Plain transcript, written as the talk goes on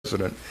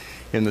president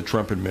in the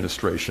Trump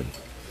administration.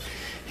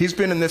 He's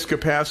been in this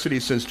capacity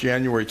since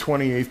January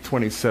 28,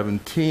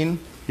 2017.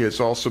 He has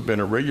also been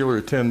a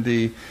regular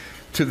attendee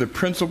to the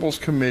Principals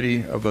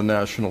Committee of the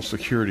National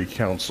Security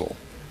Council.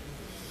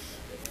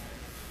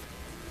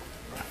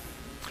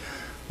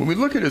 When we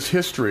look at his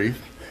history,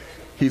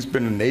 he's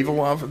been a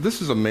naval officer.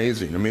 This is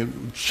amazing. I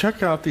mean,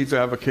 check out these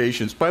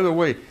avocations. By the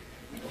way,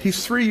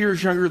 he's 3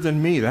 years younger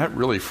than me. That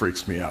really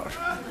freaks me out.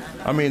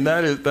 I mean,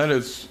 I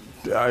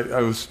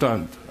was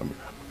stunned.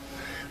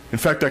 In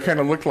fact, I kind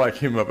of looked like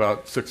him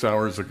about 6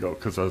 hours ago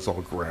because I was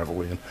all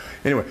gravelly. And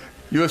anyway,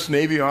 U.S.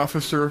 Navy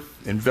officer,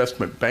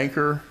 investment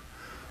banker,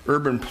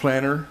 urban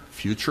planner,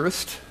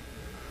 futurist,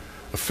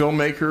 a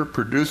filmmaker,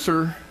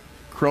 producer,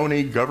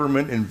 crony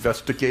government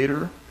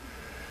investigator,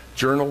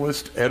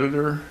 journalist,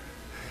 editor,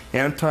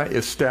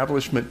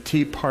 anti-establishment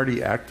Tea Party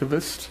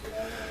activist,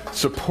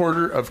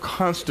 supporter of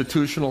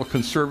constitutional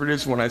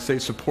conservatives. When I say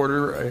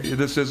supporter,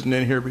 this isn't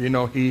in here, but you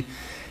know, he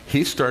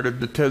started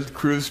the Ted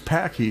Cruz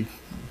PAC.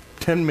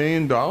 $10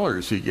 million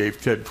he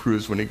gave Ted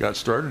Cruz when he got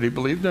started. He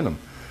believed in him.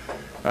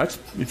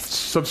 It's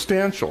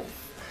substantial.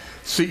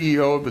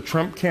 CEO of the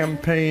Trump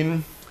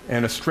campaign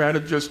and a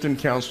strategist and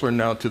counselor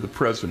now to the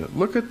president.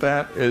 Look at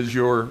that as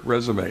your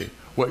resume,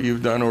 what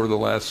you've done over the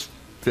last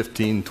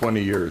 15,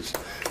 20 years.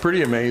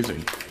 Pretty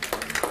amazing.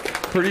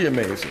 Pretty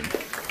amazing.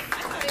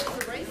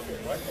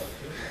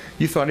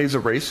 You thought he's a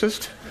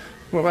racist?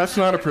 Well, that's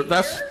not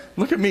a,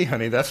 look at me,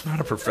 honey, that's not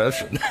a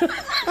profession.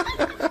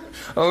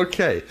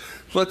 Okay,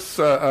 let's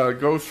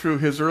go through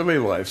his early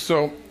life.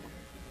 So,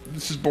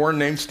 this is born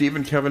named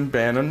Stephen Kevin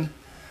Bannon,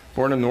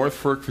 born in North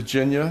Fork,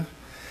 Virginia.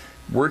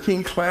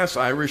 Working class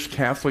Irish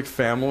Catholic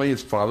family.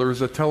 His father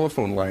is a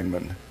telephone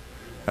lineman.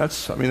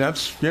 That's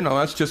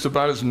just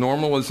about as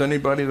normal as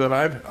anybody that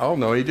I'll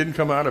know. He didn't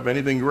come out of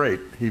anything great.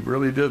 He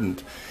really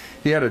didn't.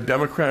 He had a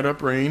Democrat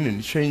upbringing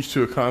and changed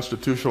to a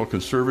constitutional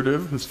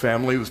conservative. His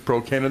family was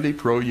pro-Kennedy,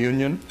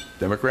 pro-union,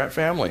 Democrat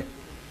family.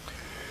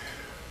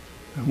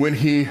 When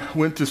he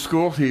went to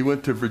school, he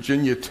went to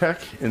Virginia Tech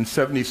in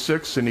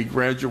 '76, and he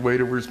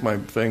graduated, where's my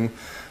thing,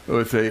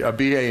 with a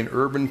BA in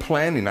urban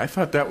planning. I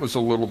thought that was a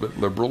little bit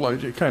liberal.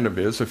 It kind of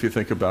is, if you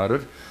think about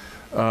it.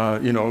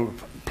 You know,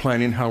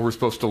 planning how we're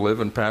supposed to live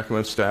and pack them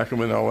and stack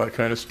them and all that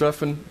kind of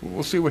stuff, and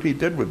we'll see what he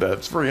did with that.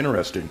 It's very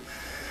interesting.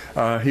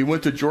 He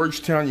went to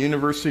Georgetown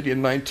University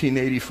in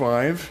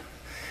 1985,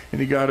 and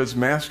he got his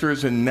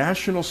master's in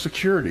national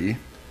security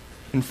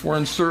and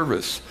foreign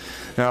service.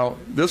 Now,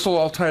 this will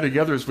all tie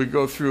together as we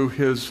go through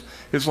his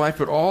life,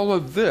 but all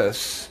of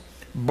this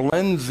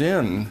blends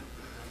in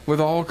with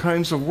all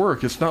kinds of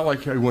work. It's not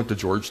like I went to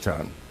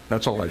Georgetown.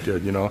 That's all I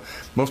did, you know.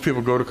 Most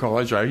people go to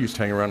college. I used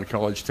to hang around in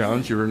college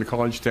towns. You were in a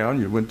college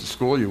town, you went to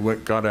school,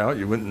 got out,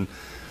 you went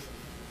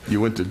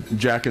to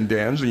Jack and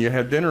Dan's, and you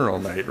had dinner all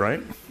night,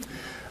 right?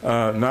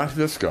 Not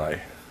this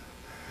guy.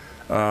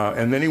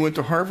 And then he went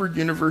to Harvard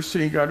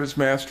University, got his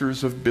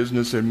master's of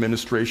business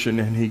administration,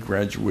 and he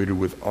graduated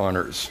with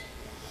honors.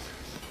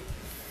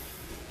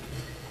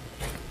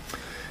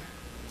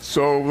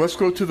 So let's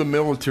go to the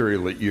military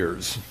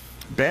years.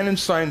 Bannon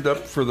signed up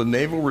for the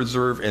Naval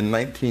Reserve in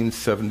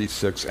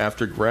 1976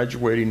 after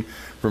graduating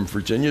from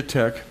Virginia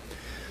Tech,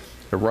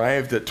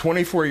 arrived at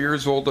 24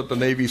 years old at the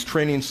Navy's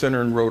Training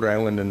Center in Rhode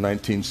Island in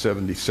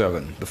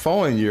 1977. The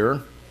following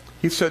year,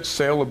 he set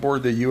sail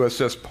aboard the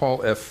USS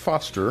Paul F.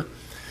 Foster,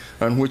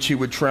 on which he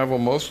would travel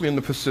mostly in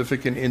the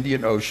Pacific and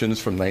Indian Oceans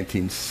from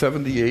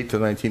 1978 to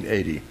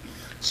 1980,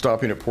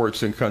 stopping at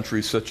ports in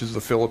countries such as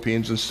the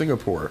Philippines and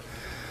Singapore.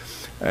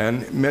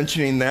 And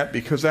mentioning that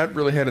because that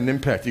really had an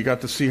impact. You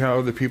got to see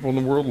how the people in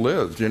the world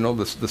lived, you know,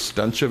 the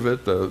stench of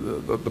it,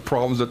 the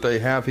problems that they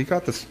have. He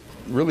got to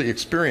really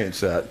experience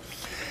that.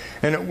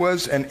 And it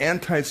was an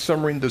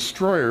anti-submarine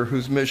destroyer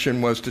whose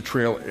mission was to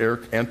trail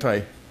aircraft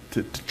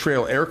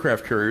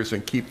carriers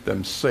and keep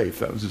them safe.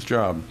 That was his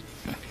job.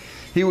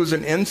 He was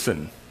an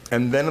ensign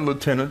and then a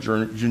lieutenant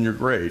junior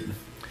grade.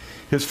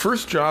 His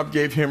first job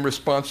gave him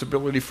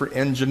responsibility for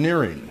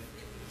engineering,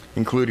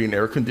 including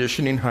air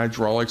conditioning,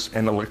 hydraulics,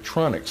 and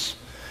electronics.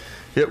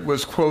 It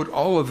was, quote,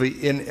 all of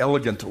the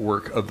inelegant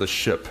work of the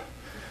ship.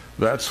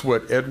 That's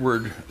what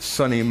Edward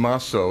Sonny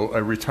Masso,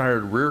 a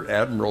retired rear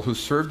admiral who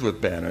served with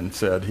Bannon,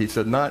 said. He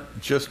said,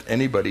 not just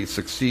anybody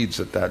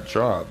succeeds at that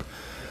job.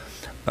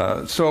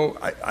 So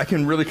I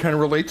can really kind of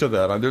relate to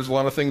that. There's a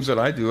lot of things that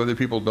I do other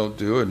people don't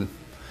do, and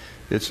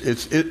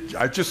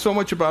just so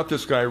much about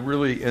this guy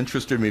really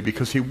interested me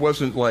because he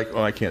wasn't like,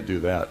 oh, I can't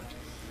do that.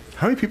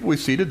 How many people we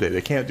see today,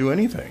 they can't do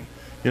anything?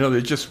 You know,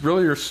 they just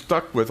really are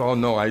stuck with, oh,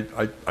 no,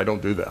 I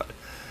don't do that.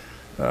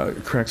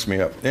 It cracks me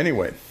up.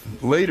 Anyway,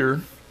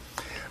 later,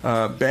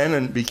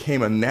 Bannon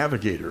became a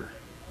navigator.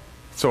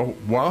 So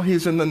while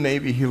he's in the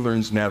Navy, he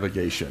learns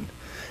navigation.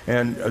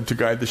 And to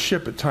guide the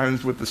ship at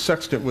times with the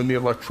sextant when the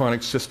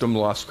electronic system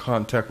lost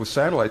contact with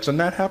satellites. And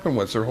that happened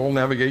once. Their whole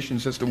navigation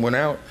system went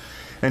out.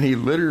 And he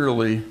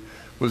literally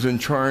was in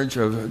charge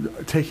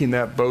of taking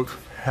that boat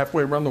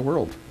halfway around the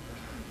world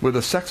with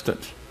a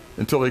sextant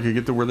until they could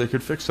get to where they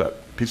could fix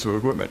that piece of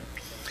equipment.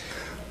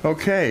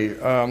 Okay,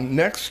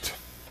 next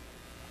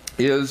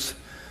is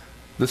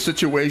the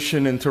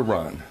situation in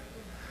Tehran.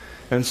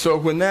 And so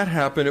when that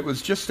happened, it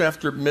was just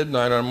after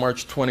midnight on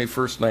March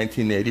 21st,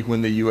 1980,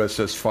 when the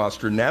USS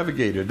Foster,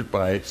 navigated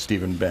by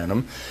Stephen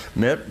Bannon,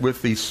 met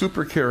with the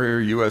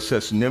supercarrier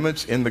USS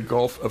Nimitz in the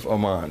Gulf of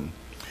Oman.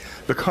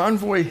 The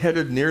convoy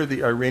headed near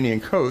the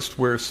Iranian coast,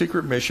 where a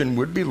secret mission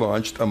would be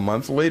launched a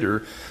month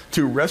later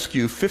to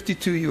rescue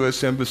 52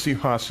 U.S. Embassy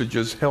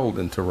hostages held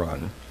in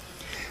Tehran.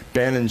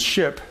 Bannon's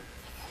ship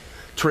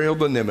trailed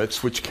the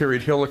Nimitz, which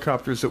carried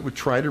helicopters that would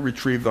try to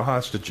retrieve the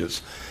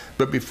hostages.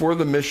 But before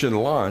the mission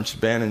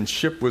launched, Bannon's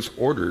ship was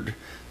ordered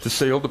to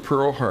sail to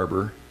Pearl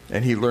Harbor,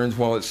 and he learned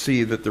while at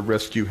sea that the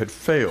rescue had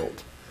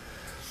failed.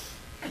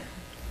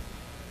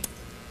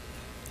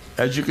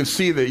 As you can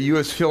see, the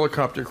U.S.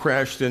 helicopter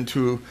crashed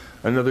into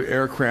another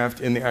aircraft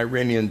in the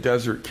Iranian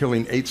desert,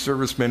 killing 8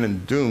 servicemen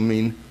and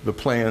dooming the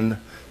plan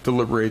to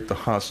liberate the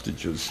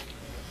hostages.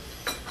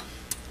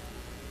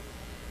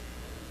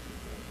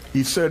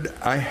 He said,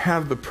 "I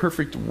have the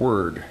perfect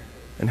word."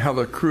 And how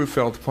the crew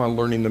felt upon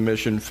learning the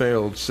mission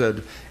failed,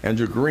 said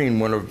Andrew Green,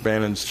 one of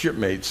Bannon's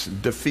shipmates.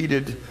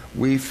 "Defeated,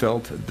 we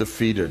felt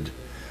defeated."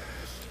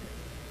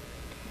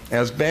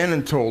 As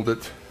Bannon told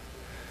it,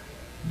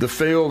 the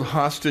failed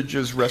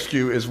hostages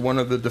rescue is one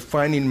of the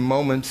defining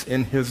moments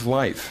in his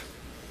life,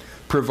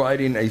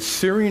 providing a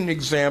searing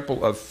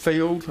example of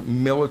failed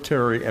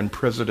military and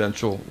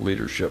presidential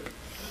leadership,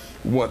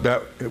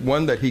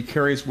 one that he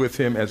carries with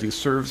him as he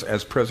serves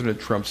as President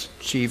Trump's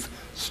chief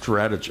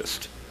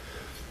strategist.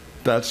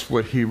 That's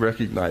what he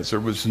recognized. There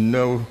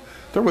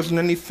wasn't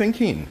any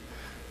thinking.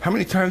 How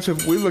many times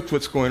have we looked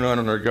what's going on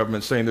in our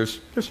government saying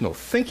there's no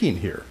thinking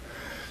here?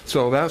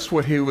 So that's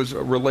what he was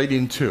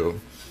relating to.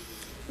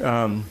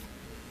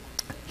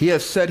 He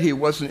has said he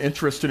wasn't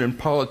interested in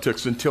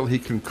politics until he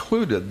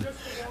concluded.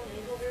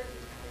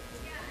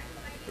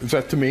 Is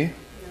that to me?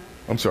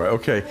 I'm sorry,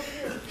 okay.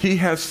 He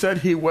has said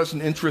he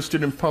wasn't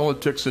interested in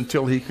politics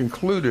until he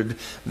concluded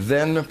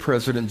then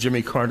President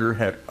Jimmy Carter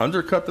had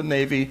undercut the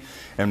Navy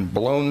and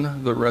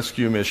blown the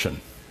rescue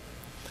mission.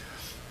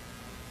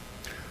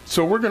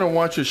 So we're going to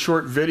watch a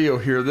short video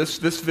here. This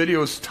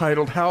video is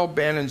titled "How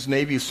Bannon's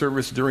Navy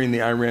Service During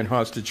the Iran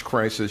Hostage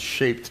Crisis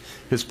Shaped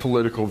His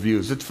Political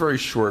Views." It's very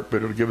short,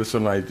 but it'll give us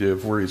an idea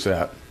of where he's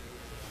at.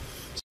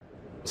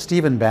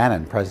 Stephen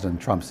Bannon,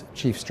 President Trump's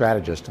chief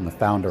strategist and the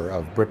founder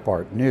of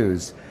Breitbart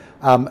News,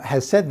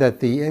 has said that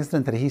the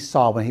incident that he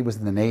saw when he was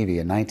in the Navy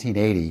in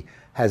 1980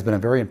 has been a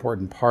very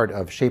important part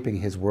of shaping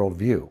his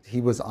worldview. He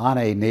was on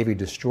a Navy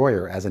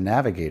destroyer as a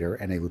navigator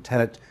and a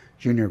lieutenant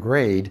junior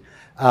grade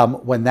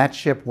when that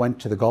ship went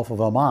to the Gulf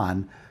of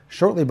Oman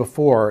shortly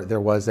before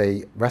there was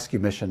a rescue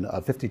mission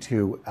of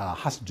 52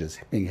 hostages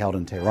being held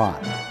in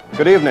Tehran.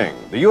 Good evening.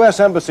 The U.S.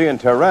 Embassy in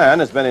Tehran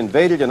has been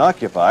invaded and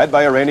occupied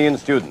by Iranian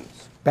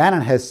students.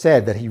 Bannon has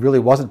said that he really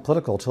wasn't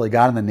political till he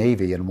got in the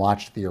Navy and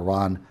watched the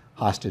Iran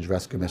hostage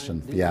rescue mission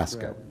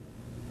fiasco.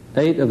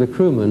 8 of the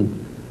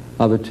crewmen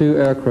of the 2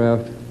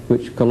 aircraft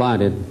which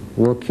collided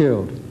were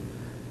killed,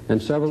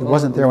 and several. He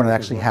wasn't there when it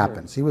actually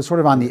happened. So he was sort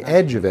of on the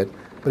edge of it,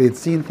 but he had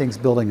seen things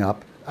building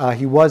up.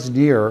 He was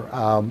near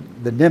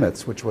the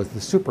Nimitz, which was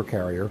the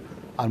supercarrier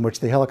on which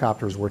the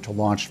helicopters were to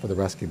launch for the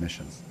rescue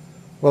missions.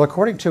 Well,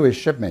 according to his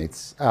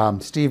shipmates,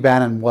 Steve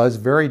Bannon was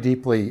very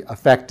deeply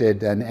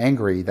affected and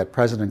angry that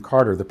President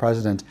Carter, the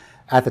president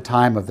at the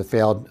time of the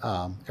failed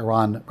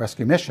Iran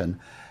rescue mission,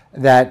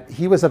 that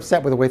he was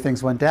upset with the way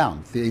things went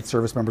down. The 8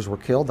 service members were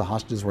killed, the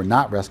hostages were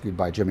not rescued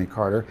by Jimmy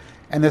Carter,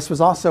 and this was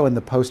also in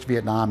the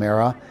post-Vietnam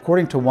era.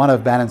 According to one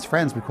of Bannon's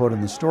friends we quoted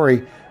in the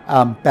story,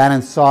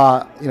 Bannon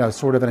saw,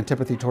 sort of an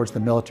antipathy towards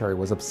the military,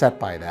 was upset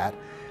by that.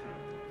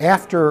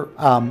 After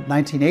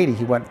 1980,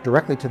 he went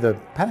directly to the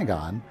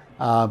Pentagon,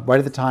 right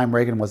at the time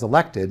Reagan was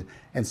elected,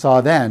 and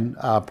saw then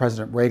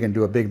President Reagan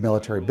do a big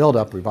military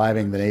buildup,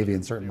 reviving the Navy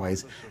in certain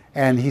ways,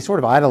 and he sort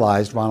of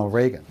idolized Ronald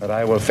Reagan. That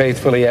I will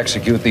faithfully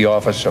execute the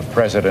office of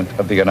President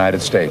of the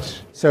United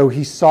States. So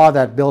he saw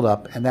that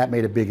buildup, and that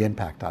made a big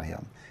impact on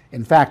him.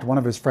 In fact, one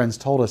of his friends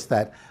told us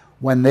that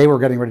when they were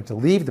getting ready to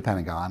leave the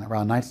Pentagon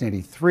around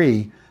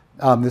 1983,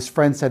 this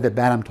friend said that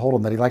Bannon told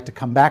him that he'd like to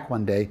come back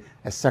one day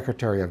as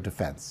Secretary of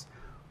Defense.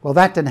 Well,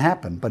 that didn't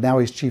happen, but now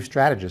he's chief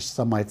strategist.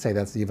 Some might say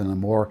that's even a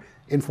more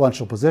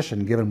influential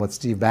position given what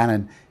Steve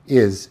Bannon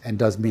is and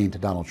does mean to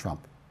Donald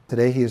Trump.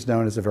 Today he is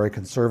known as a very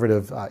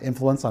conservative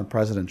influence on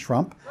President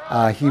Trump.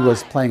 He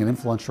was playing an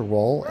influential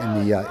role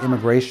in the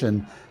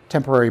immigration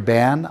temporary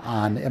ban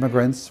on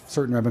immigrants,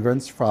 certain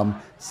immigrants from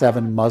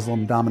 7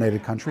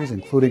 Muslim-dominated countries,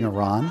 including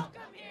Iran.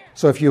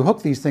 So if you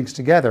hook these things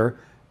together,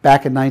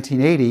 back in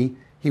 1980,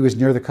 he was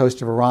near the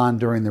coast of Iran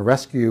during the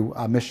rescue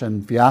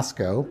mission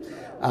fiasco.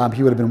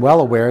 He would have been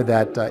well aware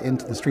that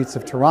into the streets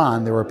of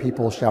Tehran, there were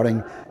people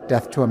shouting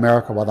 "Death to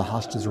America" while the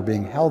hostages were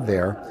being held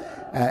there.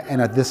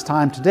 And at this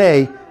time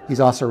today, he's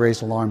also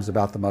raised alarms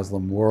about the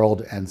Muslim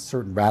world and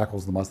certain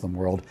radicals in the Muslim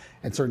world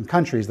and certain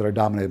countries that are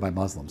dominated by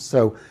Muslims.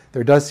 So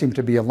there does seem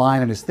to be a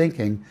line in his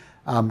thinking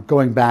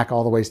going back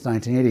all the way to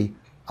 1980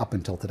 up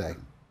until today.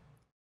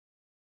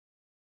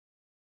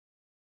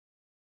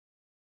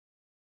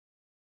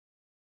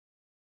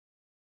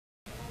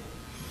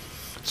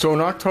 So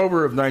in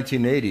October of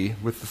 1980,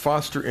 with the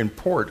Foster in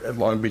port at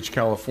Long Beach,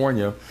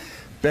 California,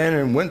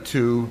 Bannon went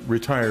to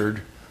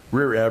retired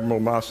Rear Admiral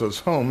Masso's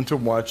home to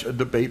watch a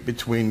debate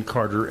between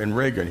Carter and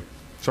Reagan.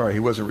 Sorry, he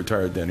wasn't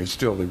retired then. He's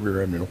still the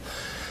Rear Admiral.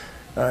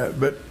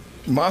 But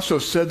Masso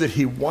said that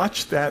he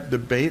watched that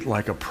debate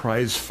like a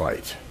prize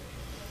fight.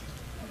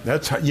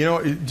 That's how, you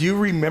know, do you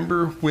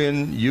remember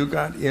when you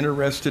got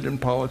interested in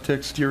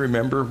politics? Do you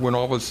remember when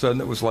all of a sudden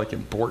it was like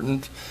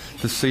important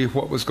to see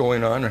what was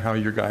going on and how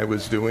your guy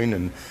was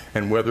doing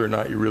and whether or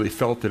not you really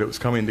felt that it was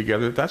coming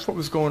together? That's what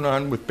was going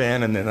on with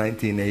Bannon in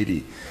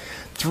 1980.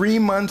 3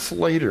 months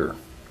later,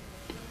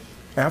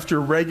 after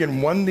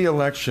Reagan won the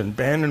election,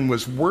 Bannon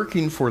was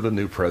working for the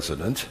new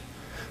president,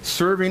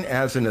 serving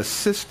as an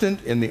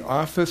assistant in the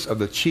office of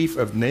the Chief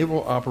of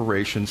Naval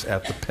Operations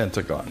at the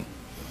Pentagon.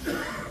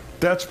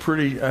 That's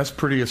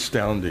pretty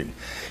astounding.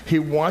 He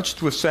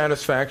watched with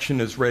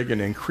satisfaction as Reagan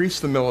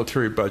increased the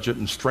military budget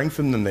and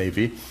strengthened the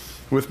Navy,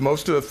 with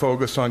most of the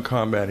focus on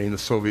combating the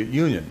Soviet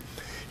Union.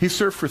 He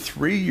served for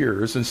 3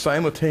 years and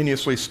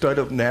simultaneously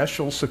studied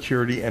national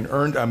security and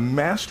earned a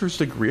master's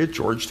degree at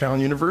Georgetown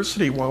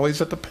University while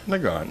he's at the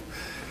Pentagon.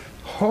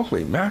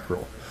 Holy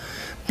mackerel.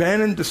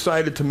 Bannon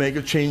decided to make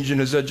a change in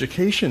his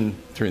education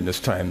during this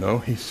time, though.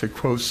 He said,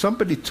 quote,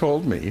 "Somebody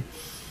told me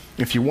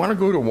if you want to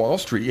go to Wall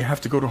Street, you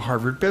have to go to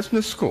Harvard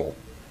Business School."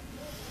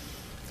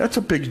 That's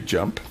a big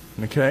jump,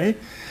 okay?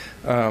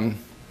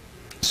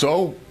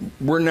 So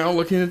we're now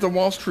looking at the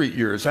Wall Street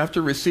years.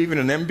 After receiving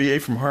an MBA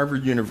from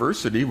Harvard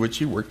University, which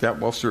he worked at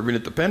while serving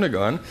at the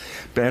Pentagon,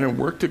 Bannon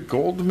worked at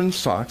Goldman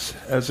Sachs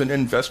as an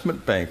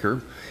investment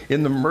banker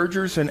in the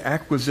mergers and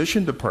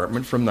acquisition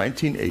department from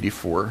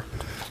 1984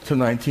 to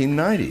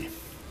 1990.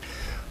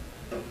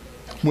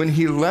 When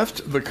he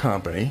left the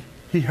company,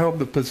 he held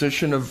the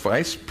position of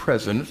vice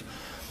president,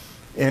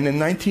 and in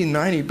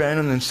 1990,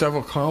 Bannon and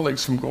several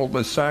colleagues from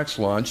Goldman Sachs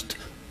launched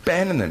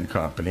Bannon and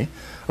Company,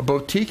 a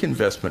boutique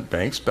investment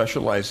bank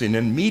specializing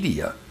in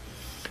media.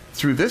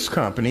 Through this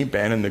company,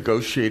 Bannon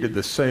negotiated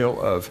the sale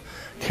of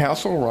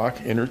Castle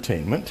Rock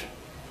Entertainment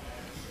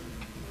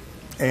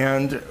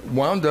and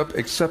wound up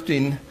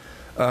accepting,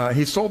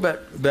 he sold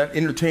that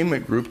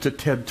entertainment group to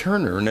Ted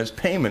Turner, and as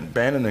payment,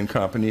 Bannon and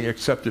Company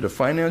accepted a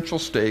financial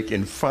stake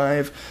in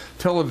 5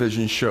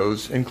 television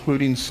shows,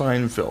 including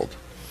Seinfeld.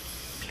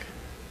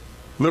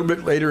 A little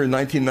bit later in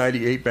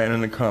 1998,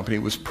 Bannon and Company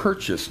was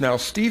purchased. Now,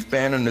 Steve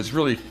Bannon is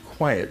really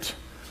quiet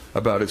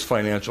about his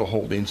financial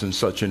holdings in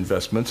such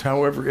investments.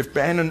 However, if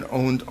Bannon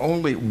owned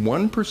only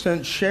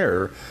 1%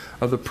 share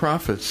of the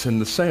profits in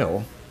the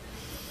sale,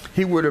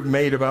 he would have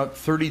made about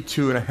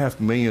 $32.5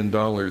 million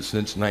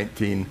since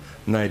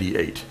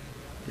 1998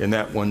 in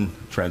that one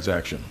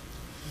transaction.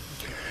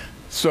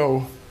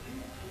 So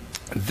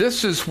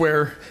this is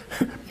where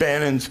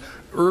Bannon's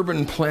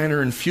urban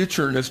planner and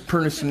futurist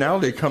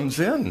personality comes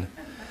in.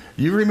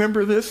 You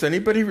remember this?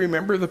 Anybody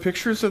remember the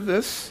pictures of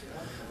this?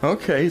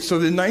 Okay, so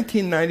in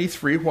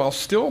 1993, while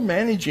still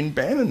managing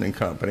Bannon and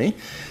Company,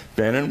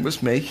 Bannon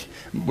was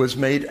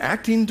made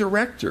acting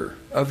director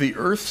of the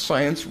Earth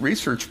Science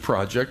Research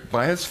Project,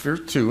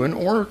 Biosphere 2 in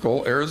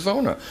Oracle,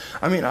 Arizona.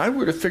 I mean, I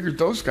would have figured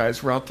those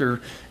guys were out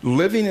there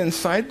living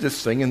inside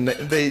this thing, and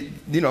they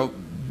you know,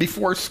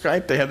 before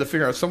Skype, they had to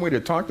figure out some way to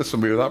talk to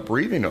somebody without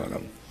breathing on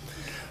them.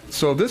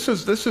 So this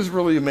is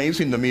really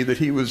amazing to me that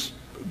he was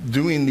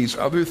doing these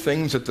other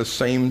things at the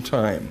same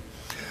time.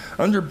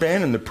 Under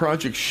Bannon, the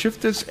project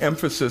shifted its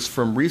emphasis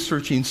from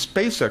researching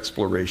space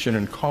exploration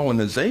and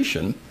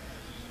colonization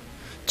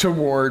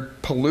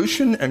toward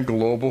pollution and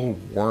global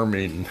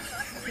warming.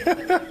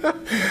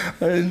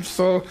 And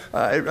so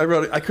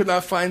I could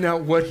not find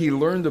out what he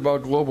learned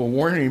about global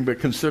warming, but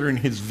considering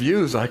his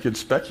views, I could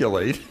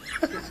speculate.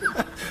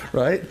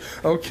 Right?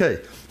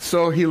 Okay,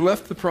 so he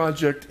left the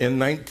project in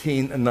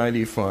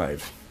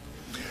 1995.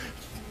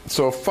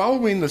 So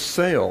following the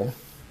sale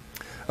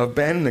of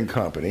Bannon and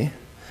Company,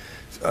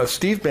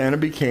 Steve Bannon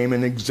became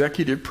an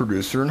executive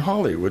producer in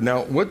Hollywood.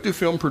 Now, what do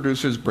film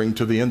producers bring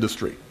to the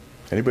industry?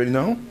 Anybody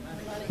know?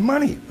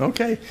 Money.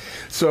 Okay.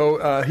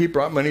 So he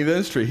brought money to the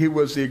industry. He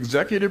was the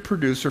executive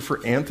producer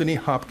for Anthony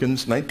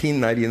Hopkins'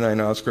 1999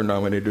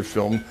 Oscar-nominated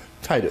film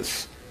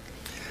Titus.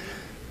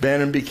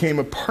 Bannon became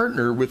a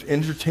partner with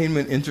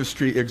entertainment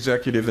industry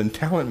executive and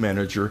talent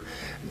manager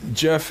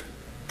Jeff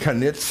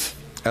Kanitz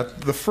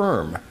at The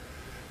Firm,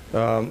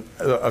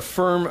 a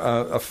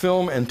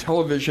film and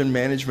television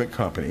management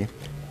company.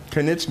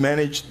 Kanitz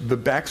managed the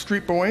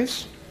Backstreet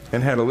Boys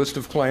and had a list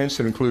of clients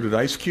that included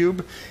Ice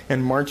Cube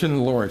and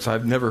Martin Lawrence.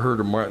 I've never heard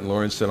of Martin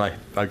Lawrence, and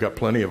I got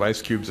plenty of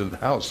Ice Cubes in the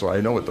house, so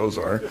I know what those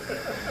are.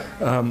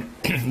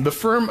 The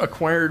firm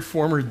acquired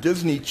former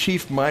Disney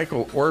chief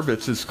Michael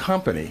Orvitz's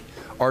company,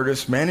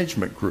 Artist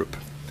Management Group.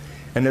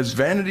 And as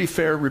Vanity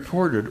Fair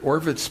reported,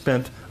 Orvitz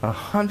spent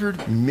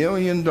 $100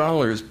 million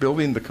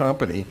building the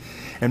company,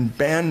 and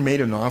Bannon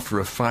made an offer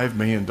of $5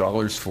 million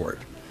for it.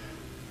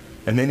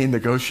 And then he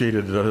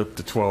negotiated it up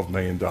to $12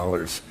 million.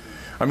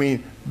 I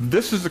mean,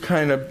 this is the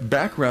kind of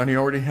background he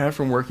already had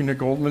from working at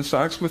Goldman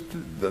Sachs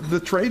with the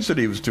trades that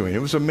he was doing.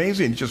 It was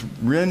amazing. He just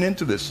ran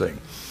into this thing.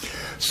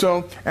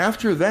 So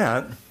after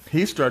that,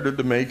 he started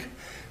to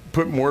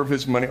put more of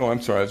his money. Oh,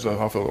 I'm sorry, I was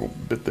off a little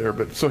bit there.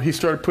 But so he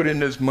started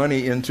putting his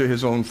money into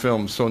his own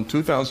films. So in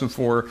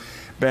 2004,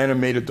 Bannon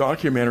made a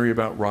documentary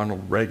about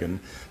Ronald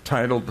Reagan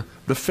titled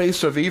The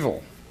Face of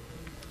Evil,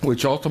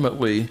 which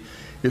ultimately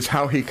is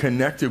how he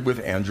connected with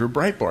Andrew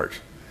Breitbart.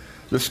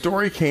 The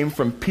story came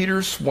from Peter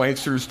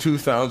Schweizer's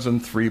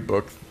 2003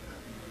 book,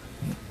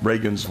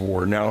 Reagan's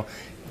War. Now,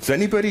 does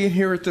anybody in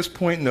here at this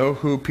point know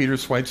who Peter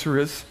Schweizer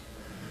is?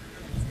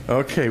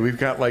 Okay, we've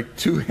got like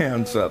 2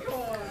 hands up.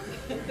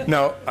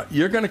 Now,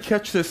 you're going to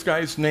catch this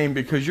guy's name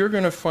because you're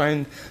going to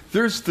find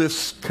there's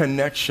this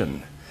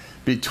connection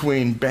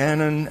between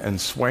Bannon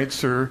and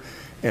Schweitzer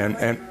and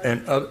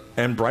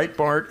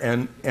Breitbart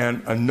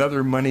and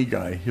another money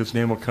guy. His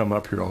name will come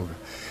up here.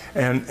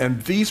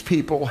 And these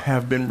people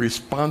have been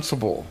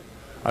responsible.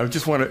 I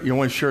just want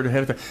to share it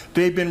ahead of time.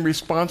 They've been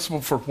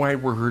responsible for why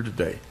we're here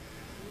today.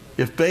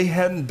 If they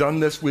hadn't done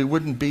this, we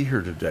wouldn't be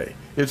here today.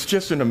 It's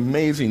just an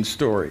amazing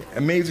story.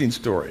 Amazing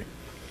story.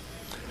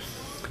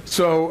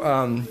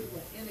 So,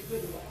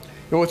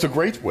 it's a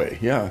great way,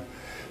 yeah.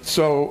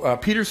 So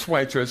Peter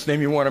Schweitzer, it's a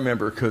name you want to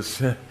remember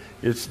because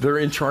they're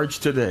in charge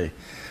today.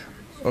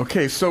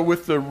 Okay, so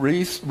with the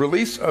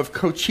release of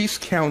Cochise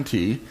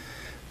County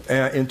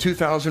in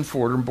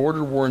 2004 and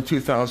Border War in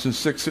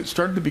 2006, it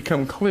started to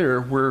become clear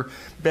where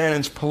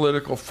Bannon's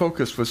political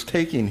focus was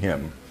taking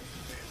him.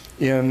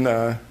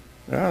 That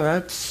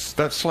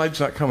slide's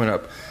not coming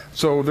up.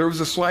 So there was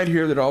a slide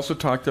here that also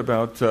talked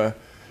about, that's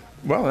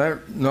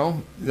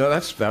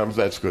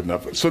good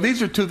enough. So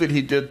these are 2 that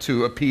he did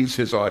to appease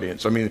his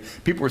audience. I mean,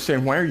 people were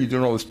saying, why are you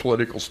doing all this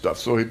political stuff?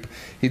 So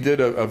he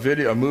did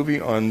a movie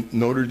on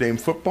Notre Dame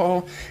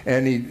football,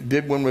 and he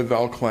did one with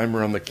Val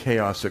Clymer on the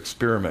Chaos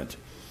Experiment.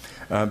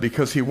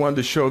 Because he wanted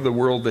to show the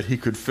world that he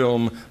could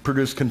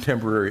produce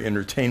contemporary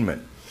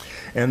entertainment.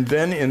 And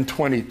then in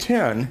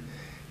 2010,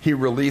 he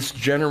released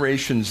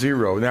Generation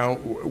Zero. Now,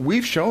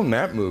 we've shown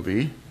that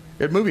movie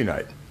at movie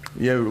night.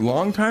 A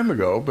long time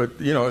ago, but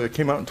it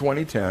came out in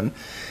 2010.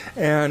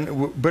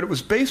 But it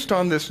was based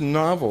on this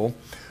novel,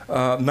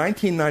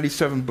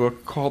 1997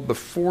 book called The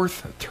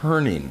Fourth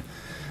Turning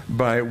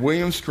by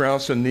William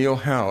Strauss and Neil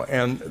Howe.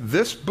 And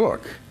this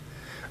book,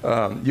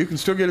 you can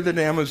still get it at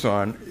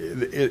Amazon.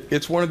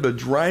 It's one of the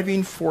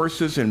driving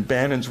forces in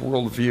Bannon's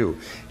worldview.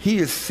 He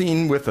is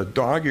seen with a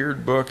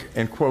dog-eared book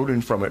and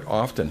quoting from it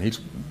often.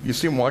 You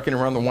see him walking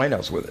around the White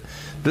House with it.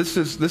 This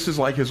is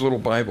like his little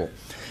Bible.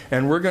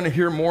 And we're going to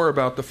hear more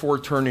about the 4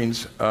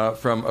 turnings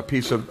from a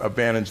piece of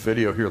Bannon's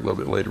video here a little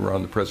bit later on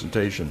in the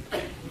presentation.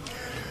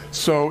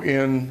 So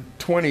in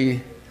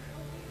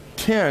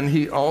 2010,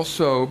 he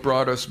also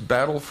brought us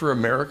Battle for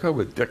America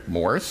with Dick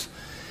Morris.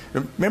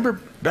 Remember,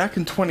 back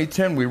in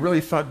 2010, we really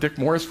thought Dick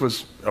Morris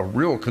was a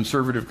real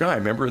conservative guy,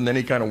 remember? And then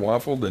he kind of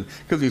waffled, and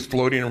because he's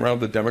floating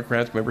around the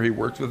Democrats. Remember, he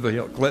worked with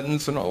the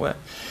Clintons and all that.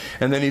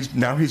 And then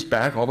now he's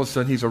back. All of a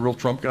sudden, he's a real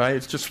Trump guy.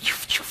 It's just...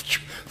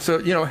 So,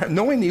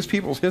 knowing these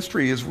people's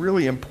history is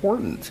really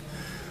important.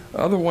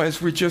 Otherwise,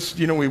 we just,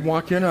 we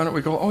walk in on it,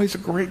 we go, oh, he's a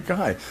great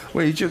guy.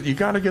 Well, you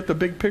got to get the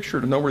big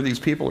picture to know where these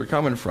people are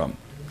coming from,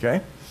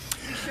 okay?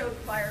 We showed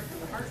Fire from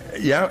the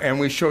Heartland. Yeah, and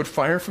we showed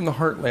Fire from the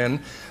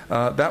Heartland.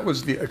 That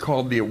was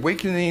called The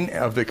Awakening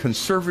of the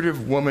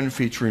Conservative Woman,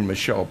 featuring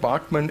Michelle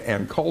Bachmann,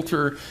 Ann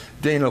Coulter,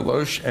 Dana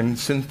Loesch, and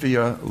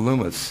Cynthia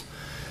Loomis.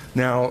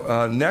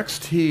 Now,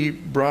 next he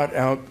brought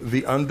out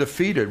The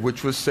Undefeated,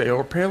 which was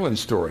Sarah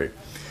Palin's story.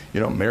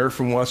 Mayor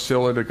from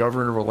Wasilla to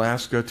governor of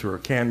Alaska to her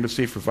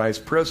candidacy for vice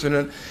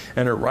president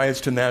and her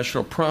rise to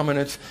national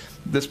prominence.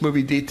 This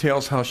movie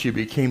details how she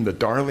became the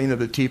darling of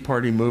the Tea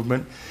Party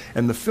movement.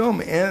 And the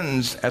film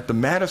ends at the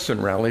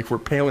Madison rally where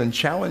Palin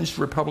challenged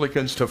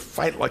Republicans to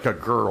fight like a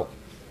girl.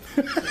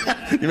 You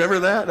remember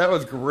that? That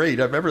was great.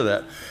 I remember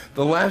that.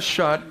 The last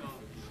shot,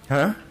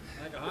 huh?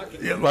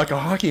 Yeah, like a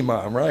hockey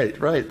mom, right.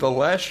 The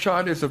last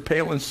shot is of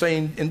Palin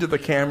saying into the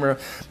camera,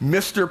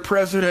 "Mr.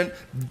 President,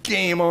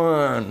 game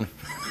on."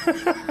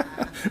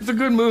 It's a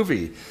good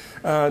movie.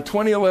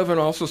 2011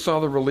 also saw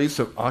the release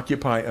of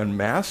Occupy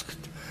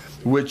Unmasked,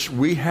 which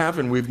we have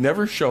and we've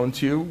never shown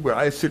to you.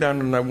 I sit down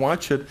and I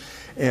watch it,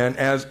 and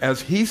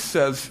as he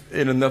says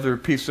in another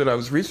piece that I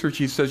was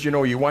researching, he says,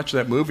 you watch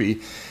that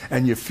movie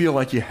and you feel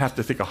like you have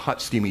to take a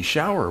hot, steamy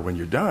shower when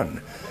you're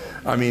done.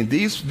 I mean,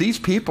 these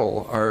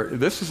people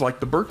this is like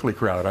the Berkeley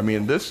crowd. I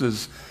mean, you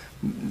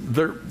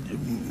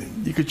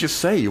could just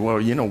say, well,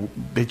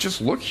 they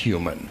just look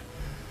human.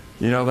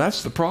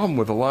 That's the problem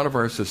with a lot of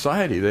our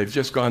society. They've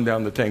just gone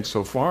down the tank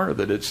so far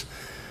that it's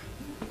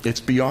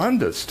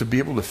beyond us to be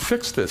able to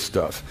fix this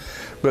stuff.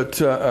 But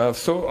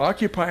so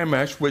Occupy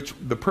Unmasked, which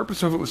the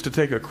purpose of it was to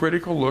take a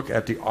critical look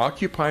at the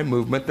Occupy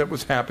movement that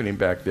was happening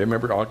back there.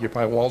 Remember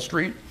Occupy Wall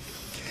Street?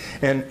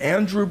 And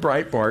Andrew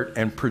Breitbart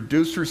and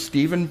producer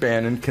Stephen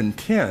Bannon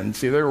contend,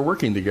 see, they were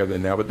working together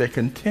now, but they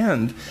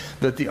contend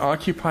that the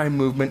Occupy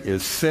movement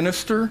is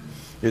sinister,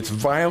 it's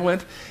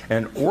violent,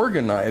 and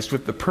organized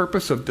with the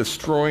purpose of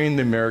destroying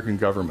the American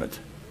government.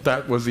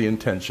 That was the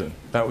intention.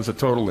 That was a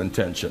total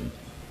intention.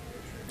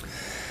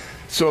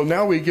 So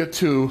now we get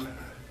to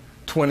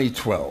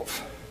 2012.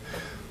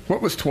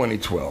 What was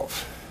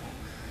 2012?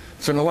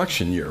 It's an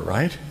election year,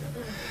 right?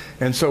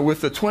 And so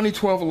with the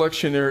 2012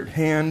 election year at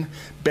hand,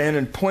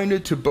 Bannon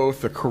pointed to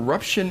both the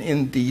corruption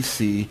in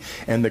D.C.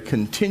 and the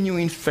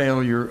continuing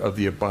failure of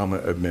the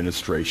Obama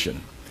administration.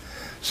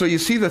 So you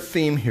see the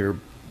theme here.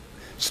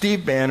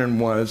 Steve Bannon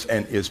was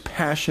and is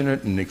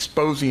passionate in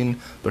exposing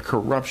the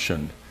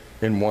corruption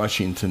in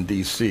Washington,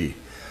 D.C.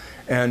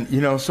 And,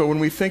 you know, so when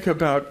we think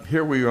about,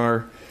 here we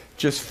are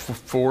just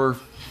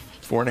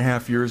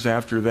 4.5 years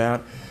after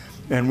that,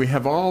 and we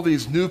have all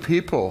these new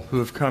people who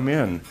have come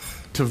in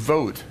to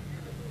vote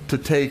to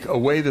take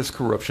away this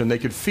corruption. They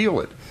could feel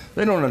it.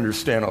 They don't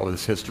understand all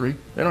this history.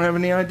 They don't have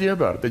any idea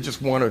about it. They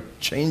just want to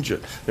change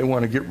it. They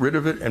want to get rid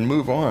of it and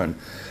move on.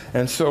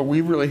 And so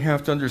we really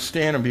have to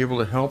understand and be able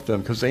to help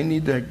them because they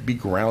need to be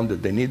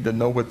grounded. They need to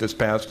know what this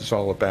past is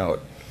all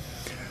about.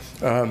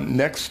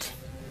 Next,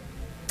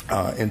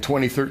 in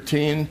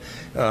 2013,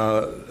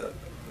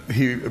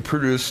 he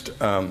produced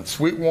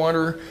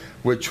Sweetwater,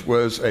 which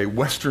was a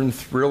Western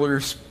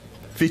thriller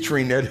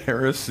featuring Ed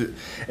Harris.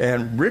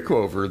 And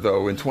Rickover,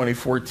 though, in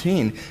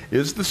 2014,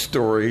 is the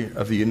story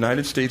of the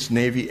United States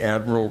Navy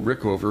Admiral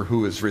Rickover,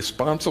 who is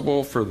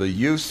responsible for the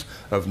use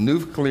of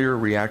nuclear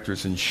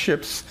reactors in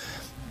ships.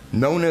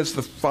 Known as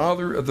the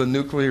father of the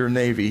nuclear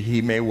Navy, he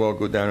may well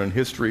go down in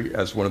history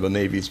as one of the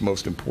Navy's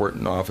most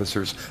important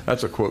officers.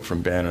 That's a quote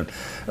from Bannon.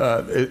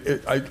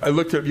 I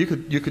looked up, you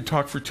could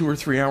talk for 2 or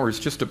 3 hours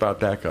just about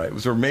that guy. It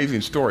was an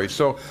amazing story.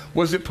 So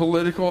was it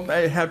political?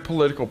 It had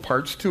political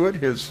parts to it,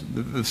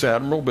 this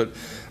admiral, but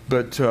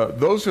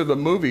those are the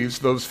movies,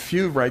 those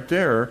few right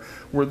there,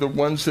 were the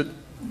ones that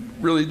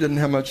really didn't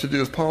have much to do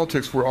with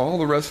politics, where all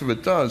the rest of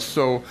it does.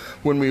 So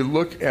when we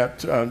look at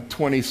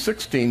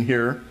 2016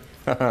 here,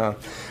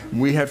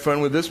 we had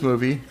fun with this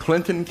movie,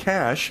 Clinton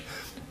Cash.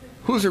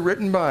 Who's it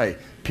written by?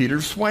 Peter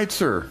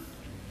Schweitzer.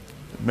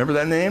 Remember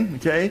that name?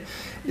 Okay.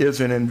 Is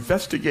an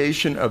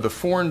investigation of the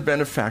foreign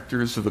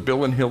benefactors of the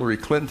Bill and Hillary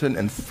Clinton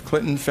and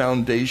Clinton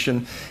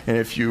Foundation. And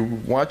if you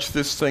watch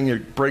this thing,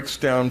 it breaks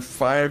down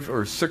 5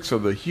 or 6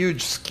 of the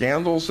huge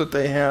scandals that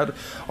they had,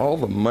 all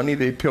the money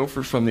they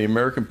pilfered from the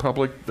American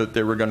public that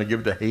they were going to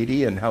give to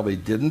Haiti and how they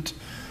didn't.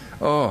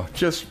 Oh,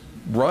 just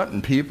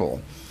rotten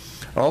people.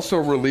 Also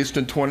released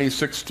in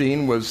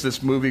 2016 was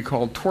this movie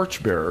called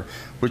Torchbearer,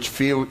 which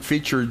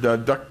featured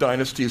Duck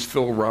Dynasty's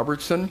Phil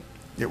Robertson.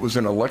 It was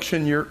an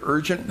election year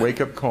urgent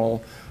wake-up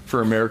call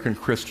for American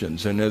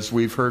Christians. And as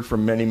we've heard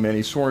from many,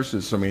 many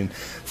sources, I mean,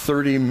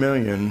 30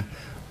 million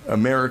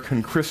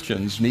American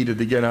Christians needed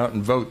to get out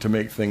and vote to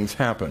make things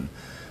happen.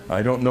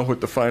 I don't know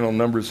what the final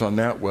numbers on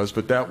that was,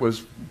 but that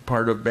was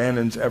part of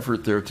Bannon's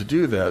effort there to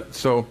do that.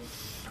 So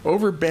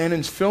over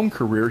Bannon's film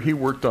career, he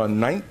worked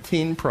on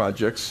 19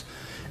 projects,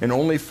 and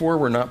only 4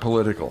 were not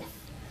political.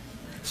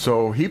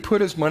 So he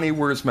put his money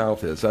where his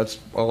mouth is. That's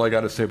all I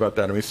got to say about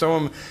that. I mean, some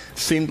of them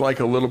seemed like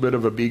a little bit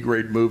of a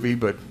B-grade movie,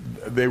 but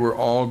they were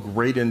all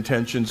great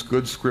intentions,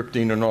 good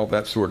scripting, and all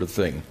that sort of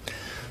thing.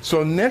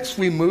 So next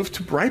we move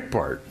to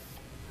Breitbart.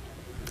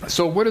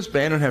 So what does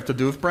Bannon have to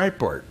do with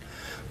Breitbart?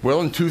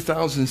 Well, in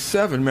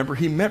 2007, remember,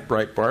 he met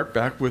Breitbart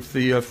back with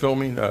the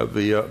filming of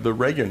the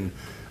Reagan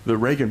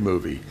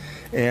movie.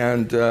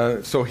 And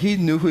so he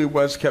knew who he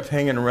was, kept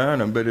hanging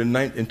around him. But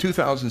in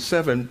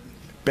 2007,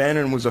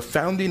 Bannon was a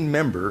founding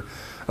member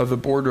of the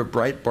board of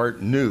Breitbart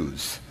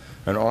News,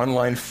 an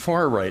online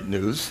far-right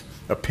news,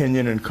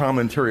 opinion, and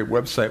commentary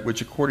website,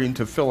 which, according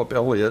to Philip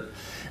Elliott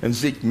and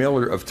Zeke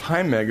Miller of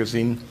Time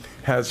magazine,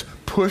 has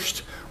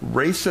pushed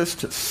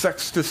racist,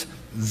 sexist,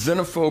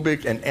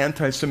 xenophobic, and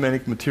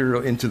anti-Semitic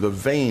material into the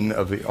vein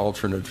of the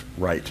alternate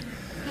right.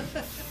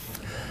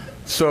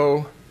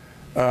 So,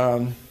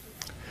 oh,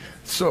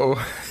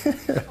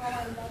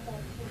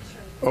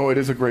 it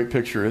is a great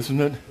picture,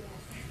 isn't it?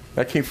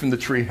 That came from the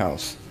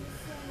treehouse.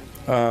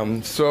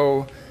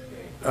 So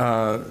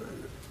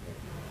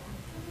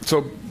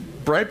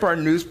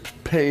Breitbart News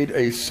played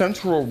a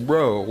central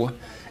role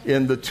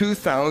in the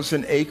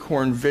 2000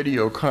 Acorn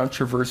video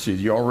controversy.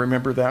 Do you all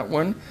remember that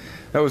one?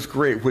 That was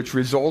great, which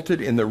resulted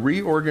in the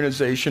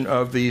reorganization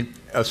of the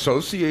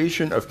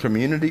Association of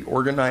Community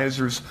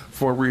Organizers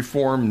for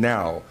Reform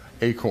Now,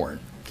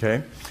 Acorn,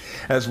 okay?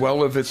 As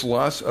well as its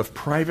loss of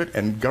private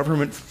and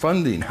government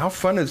funding. How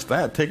fun is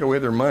that? Take away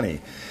their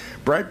money.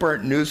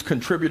 Breitbart News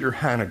contributor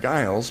Hannah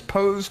Giles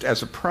posed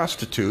as a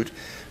prostitute,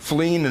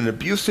 fleeing an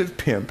abusive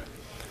pimp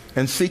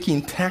and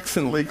seeking tax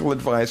and legal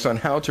advice on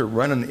how to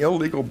run an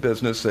illegal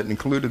business that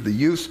included the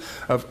use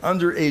of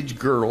underage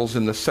girls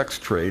in the sex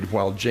trade,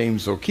 while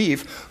James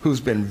O'Keefe,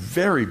 who's been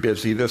very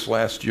busy this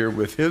last year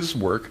with his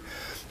work,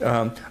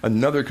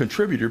 another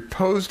contributor,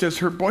 posed as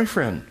her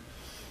boyfriend.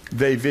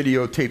 They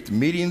videotaped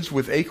meetings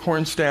with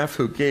Acorn staff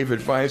who gave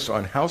advice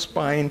on house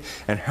buying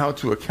and how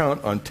to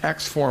account on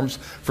tax forms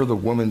for the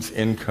woman's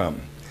income.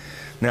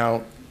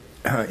 Now,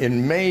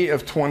 in May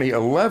of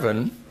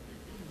 2011,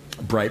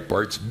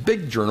 Breitbart's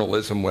big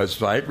journalism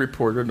website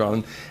reported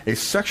on a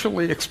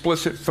sexually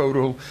explicit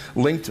photo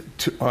linked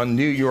on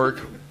New York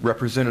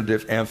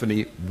Representative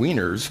Anthony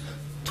Weiner's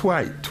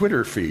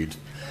Twitter feed.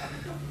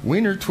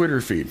 Weiner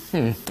Twitter feed.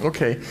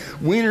 Okay.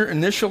 Weiner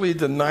initially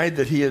denied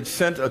that he had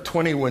sent a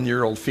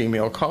 21-year-old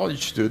female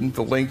college student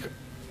the link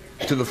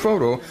to the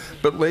photo,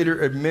 but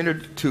later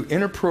admitted to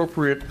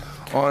inappropriate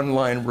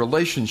online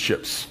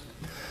relationships.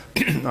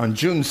 On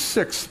June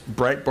 6th,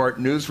 Breitbart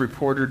News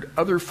reported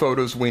other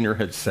photos Weiner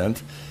had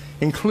sent,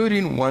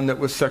 including one that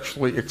was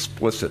sexually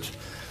explicit.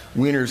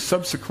 Weiner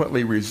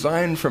subsequently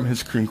resigned from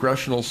his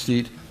congressional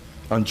seat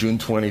on June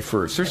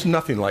 21st. There's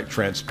nothing like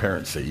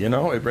transparency, you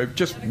know? It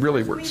just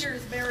really works.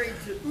 Weiner's married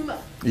to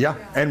Uma. Yeah,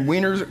 and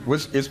Weiner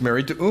is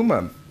married to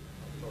Uma.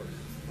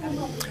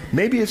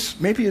 Maybe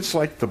it's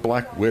like the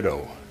Black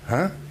Widow,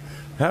 huh?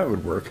 That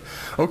would work.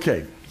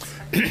 Okay.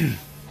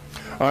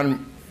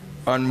 On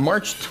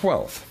March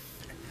 12th,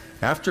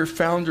 after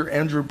founder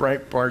Andrew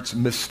Breitbart's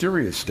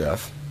mysterious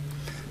death,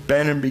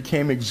 Bannon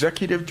became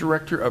executive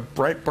director of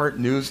Breitbart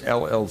News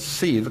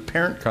LLC, the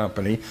parent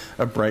company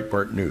of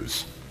Breitbart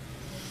News.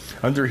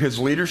 Under his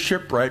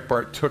leadership,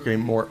 Breitbart took a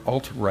more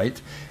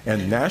alt-right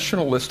and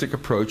nationalistic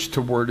approach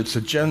toward its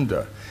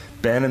agenda.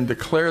 Bannon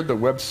declared the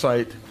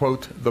website,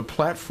 quote, the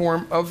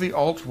platform of the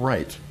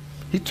alt-right.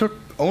 He took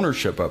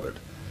ownership of it.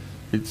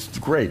 It's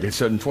great, he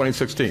said in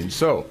 2016.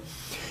 So,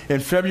 in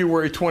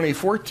February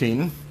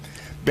 2014,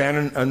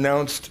 Bannon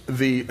announced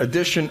the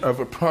addition of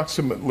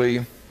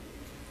approximately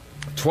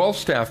 12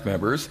 staff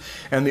members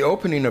and the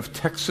opening of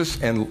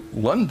Texas and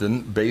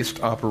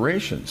London-based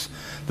operations.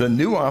 The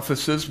new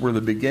offices were the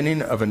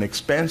beginning of an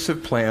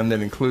expansive plan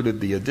that included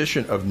the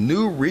addition of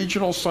new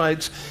regional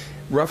sites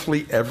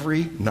roughly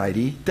every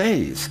 90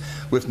 days,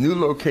 with new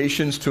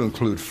locations to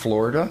include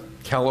Florida,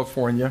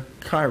 California,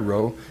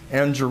 Cairo,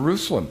 and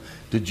Jerusalem.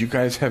 Did you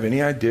guys have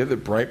any idea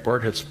that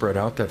Breitbart had spread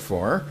out that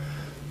far?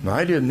 No,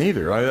 I didn't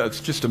either. That's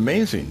just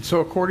amazing.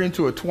 So according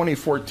to a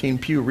 2014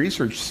 Pew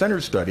Research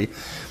Center study,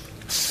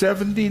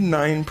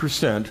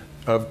 79%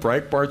 of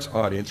Breitbart's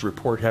audience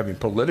report having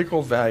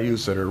political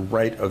values that are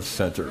right of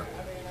center.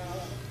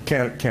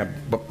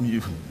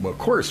 Of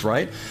course,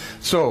 right?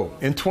 So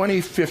in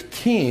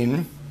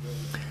 2015,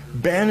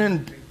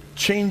 Bannon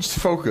changed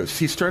focus.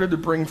 He started to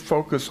bring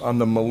focus on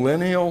the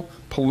millennial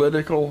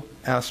political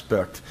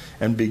aspect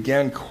and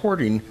began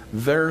courting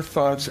their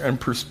thoughts and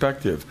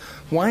perspective.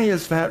 Why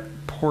is that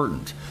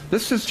important?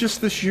 This is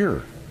just this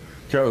year,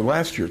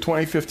 last year,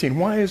 2015.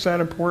 Why is that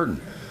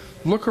important?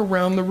 Look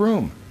around the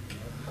room.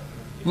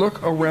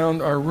 Look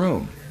around our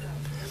room.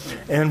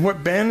 And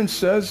what Bannon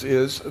says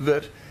is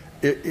that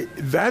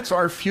that's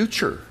our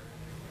future.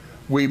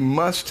 We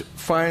must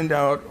find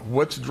out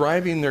what's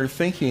driving their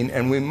thinking,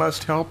 and we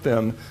must help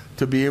them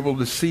to be able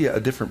to see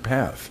a different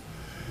path.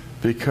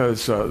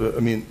 Because, I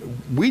mean,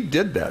 we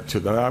did that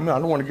to them. I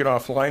don't want to get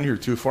offline here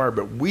too far,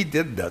 but we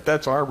did that.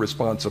 That's our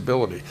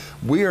responsibility.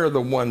 We are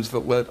the ones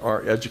that let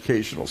our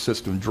educational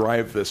system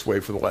drive this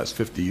way for the last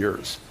 50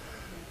 years.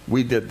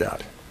 We did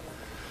that.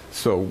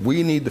 So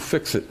we need to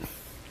fix it.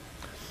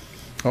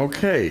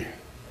 Okay.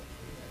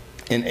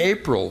 In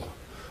April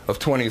of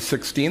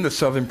 2016, the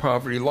Southern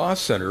Poverty Law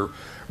Center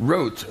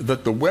wrote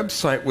that the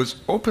website was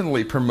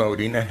openly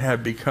promoting and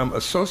had become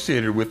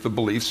associated with the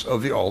beliefs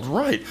of the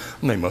alt-right.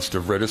 And they must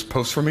have read his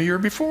post from a year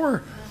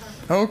before.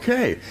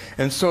 Okay.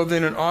 And so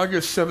then on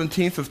August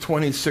 17th of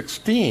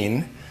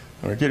 2016,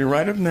 we're getting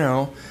right up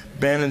now,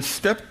 Bannon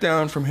stepped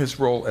down from his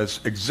role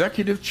as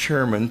executive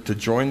chairman to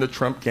join the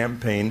Trump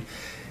campaign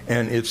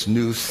and its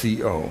new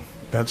CO.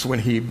 That's when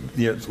when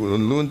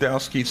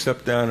Lewandowski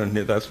stepped down, and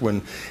that's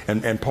when,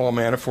 and Paul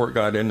Manafort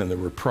got in, and there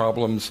were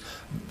problems.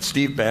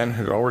 Steve Bannon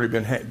had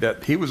already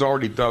he was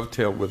already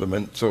dovetailed with him,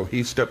 and so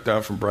he stepped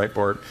down from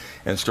Breitbart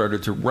and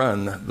started to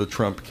run the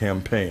Trump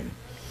campaign.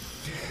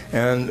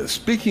 And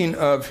speaking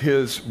of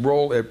his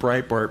role at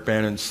Breitbart,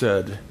 Bannon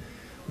said,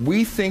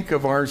 "We think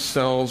of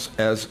ourselves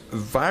as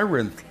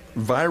virulently,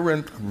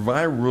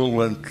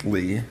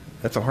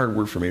 that's a hard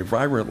word for me,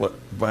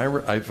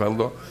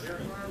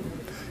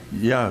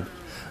 yeah,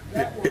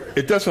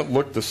 it doesn't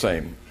look the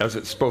same as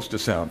it's supposed to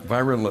sound,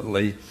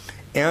 virulently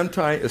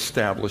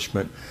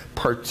anti-establishment,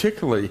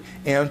 particularly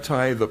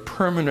anti the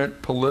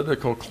permanent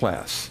political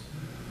class."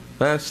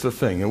 That's the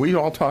thing. And we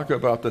all talk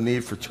about the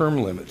need for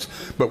term limits,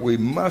 but we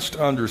must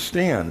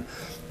understand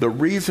the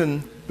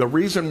reason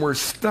we're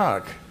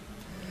stuck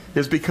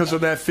is because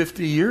of that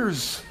 50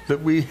 years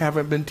that we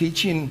haven't been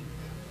teaching.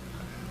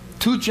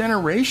 Two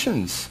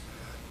generations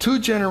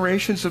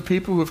of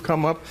people who have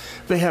come up,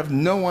 they have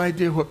no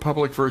idea what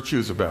public virtue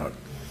is about.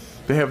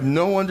 They have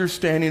no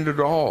understanding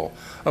at all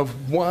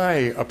of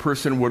why a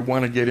person would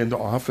want to get into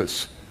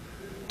office,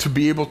 to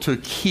be able to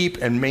keep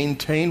and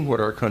maintain what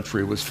our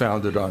country was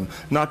founded on,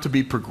 not to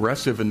be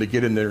progressive and to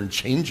get in there and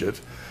change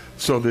it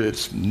so that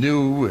it's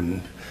new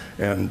and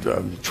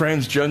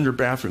transgender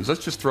bathrooms.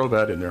 Let's just throw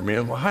that in there,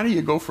 man. Well, how do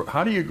you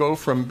go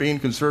from being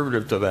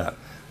conservative to that?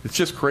 It's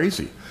just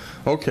crazy.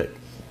 Okay,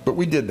 but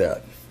we did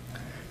that.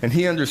 And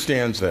he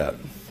understands that.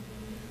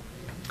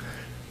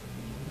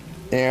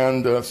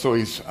 And so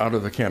he's out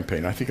of the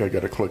campaign. I think I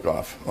got to click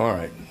off. All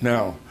right.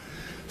 Now,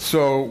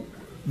 so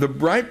the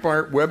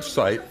Breitbart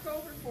website. Who took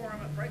over for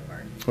him at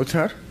Breitbart? What's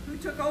that? Who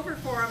took over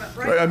for him at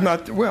Breitbart? I'm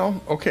not,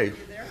 well, okay.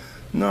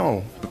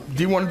 No.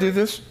 Do you want to do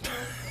this?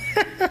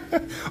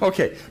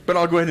 Okay, but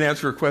I'll go ahead and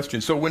answer a question.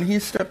 So when he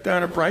stepped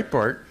down at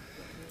Breitbart,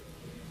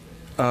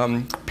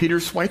 Peter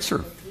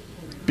Schweitzer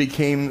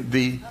became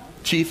the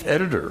chief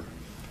editor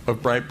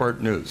of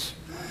Breitbart News.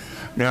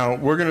 Now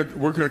we're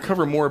gonna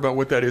cover more about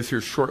what that is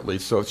here shortly.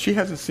 So she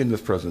hasn't seen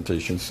this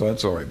presentation, so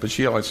that's all right. But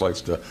she always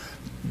likes to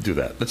do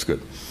that. That's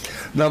good.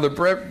 Now the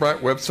Breitbart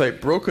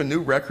website broke a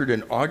new record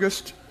in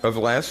August of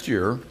last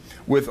year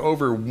with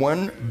over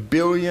 1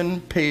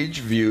 billion page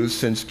views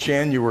since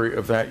January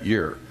of that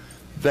year.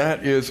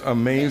 That is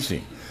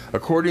amazing.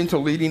 According to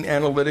leading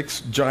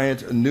analytics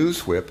giant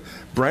Newswhip,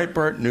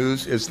 Breitbart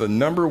News is the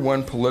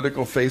 #1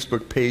 political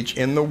Facebook page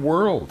in the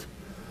world,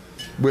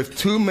 with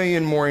 2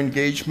 million more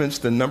engagements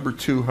than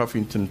 #2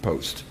 Huffington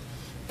Post.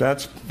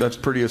 That's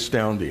pretty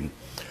astounding.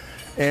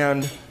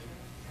 And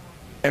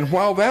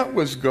while that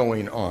was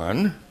going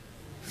on,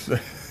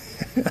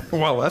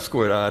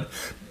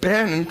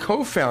 Bannon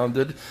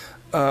co-founded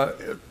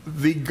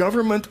the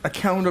Government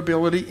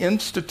Accountability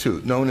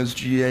Institute, known as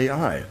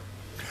GAI,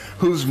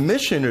 whose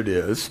mission it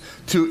is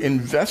to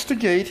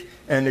investigate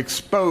and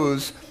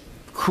expose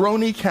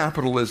crony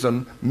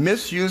capitalism,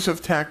 misuse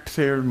of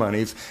taxpayer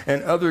monies,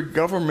 and other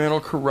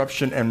governmental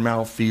corruption and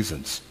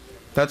malfeasance.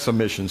 That's a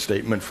mission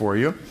statement for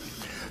you.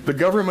 The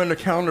Government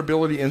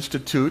Accountability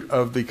Institute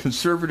of the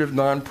conservative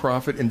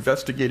nonprofit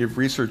investigative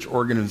research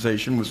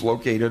organization was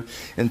located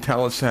in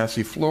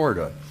Tallahassee,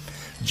 Florida.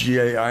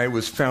 GAI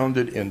was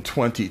founded in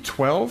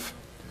 2012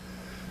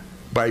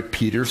 by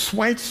Peter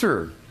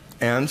Schweitzer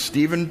and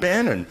Stephen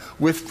Bannon,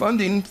 with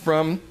funding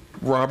from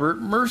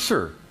Robert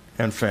Mercer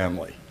and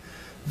family.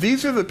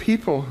 These are the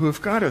people who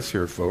have got us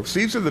here, folks.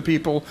 These are the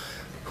people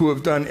who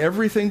have done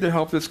everything to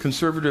help this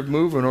conservative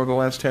movement over the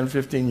last 10,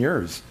 15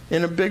 years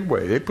in a big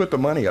way. They put the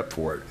money up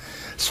for it.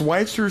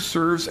 Schweitzer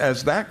serves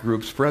as that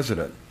group's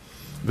president.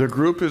 The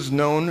group is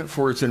known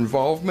for its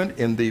involvement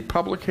in the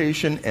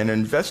publication and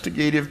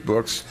investigative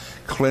books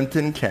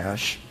Clinton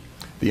Cash,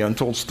 The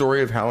Untold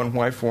Story of How and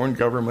Why Foreign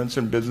Governments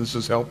and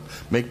Businesses Helped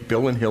Make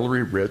Bill and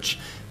Hillary Rich,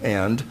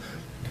 and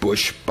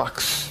Bush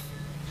Bucks,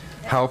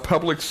 How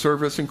Public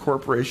Service and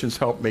Corporations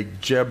Helped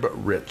Make Jeb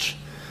Rich.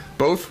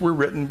 Both were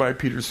written by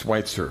Peter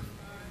Schweitzer.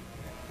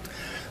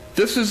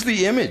 This is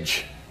the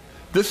image.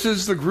 This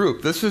is the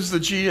group. This is the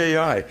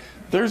GAI.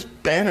 There's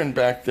Bannon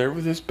back there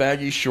with his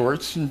baggy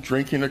shorts and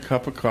drinking a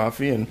cup of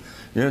coffee and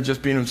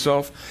just being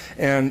himself.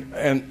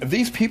 And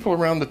these people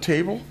around the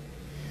table,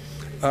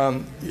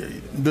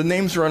 the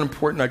names are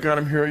unimportant. I got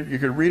them here. You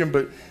can read them.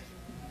 But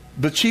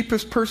the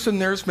cheapest person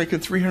there is making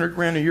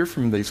 $300,000 a year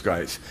from these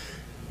guys.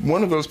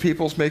 One of those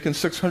people's making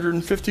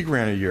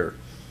 $650,000 a year.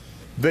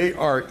 They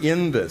are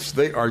in this.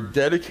 They are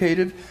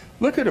dedicated.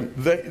 Look at them.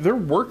 They're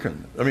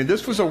working. I mean,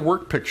 this was a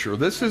work picture.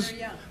 This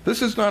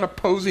is not a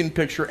posing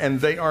picture,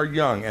 and they are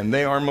young, and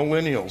they are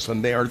millennials,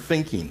 and they are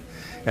thinking.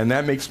 And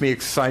that makes me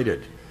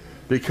excited,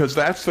 because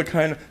that's the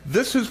kind of,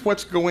 this is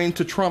what's going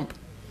to Trump.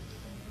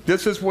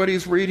 This is what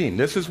he's reading.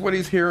 This is what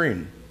he's hearing.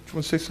 Do you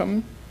want to say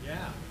something?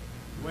 Yeah.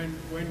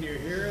 When you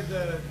hear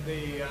the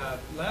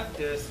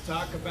leftists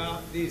talk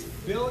about these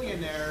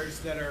billionaires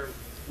that are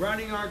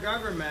running our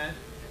government,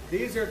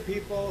 these are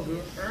people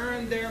who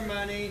earn their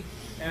money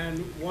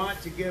and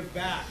want to give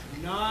back,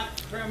 not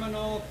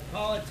criminal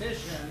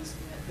politicians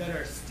that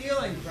are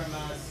stealing from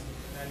us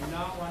and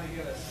not want to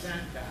give a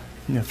cent back.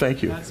 Yeah,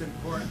 thank you. That's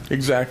important.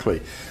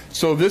 Exactly.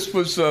 So this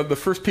was the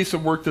first piece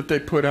of work that they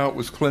put out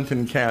was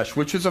Clinton Cash,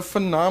 which is a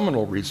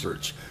phenomenal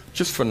research,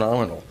 just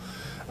phenomenal.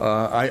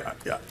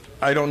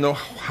 I don't know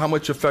how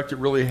much effect it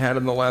really had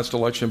in the last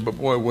election, but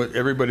boy,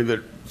 everybody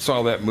that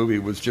saw that movie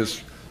was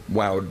just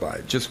wowed by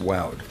it, just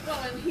wowed.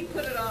 Well, and he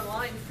put it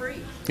online free.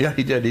 Yeah,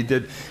 he did. He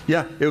did.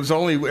 Yeah, it was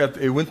only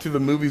it went through the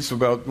movies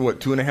about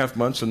 2.5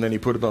 months, and then he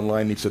put it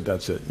online. And he said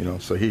that's it.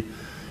 So he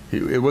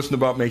it wasn't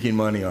about making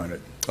money on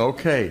it.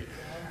 Okay,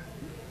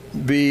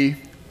 the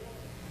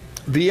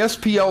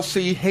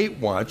SPLC Hate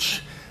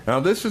Watch. Now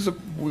this is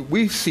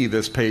we see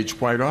this page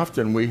quite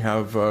often. We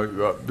have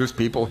there's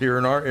people here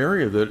in our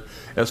area that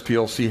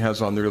SPLC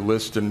has on their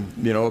list, and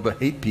the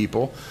hate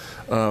people.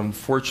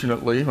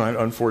 Fortunately,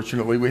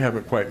 unfortunately, we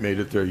haven't quite made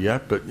it there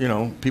yet, but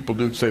people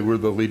do say we're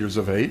the leaders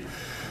of hate.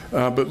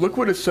 But look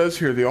what it says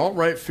here. The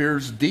alt-right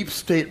fears deep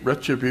state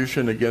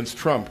retribution against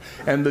Trump.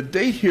 And the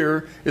date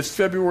here is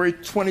February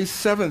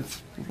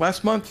 27th,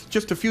 last month,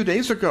 just a few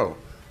days ago.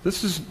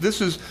 This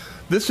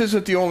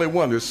isn't the only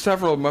one. There's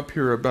several of them up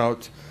here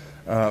about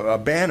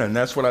Bannon.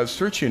 That's what I was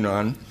searching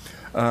on.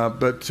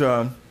 But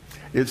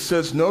it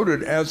says,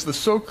 noted, as the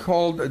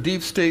so-called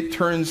deep state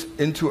turns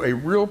into a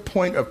real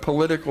point of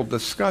political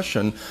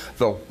discussion,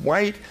 the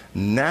white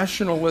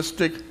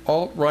nationalistic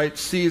alt-right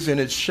sees in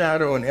its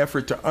shadow an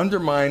effort to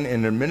undermine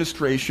an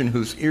administration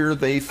whose ear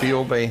they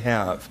feel they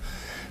have.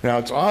 Now,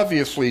 it's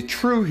obviously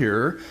true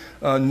here.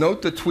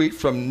 Note the tweet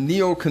from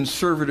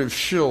neoconservative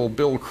shill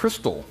Bill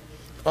Kristol.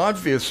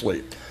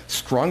 Obviously,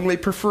 strongly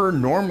prefer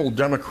normal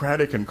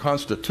democratic and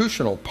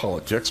constitutional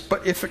politics,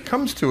 but if it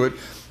comes to it,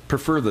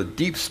 prefer the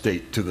deep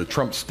state to the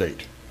Trump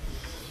state.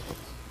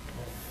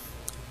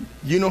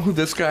 You know who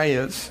this guy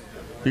is?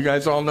 You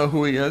guys all know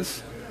who he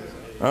is?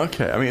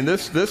 Okay, I mean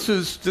this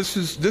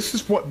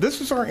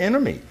is our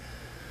enemy.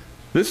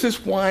 This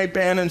is why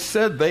Bannon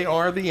said they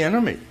are the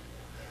enemy.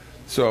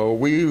 So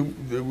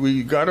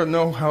we got to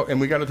know how,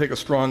 and we got to take a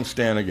strong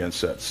stand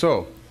against that.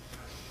 So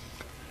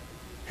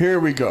here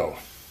we go.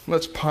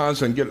 Let's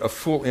pause and get a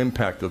full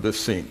impact of this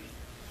scene.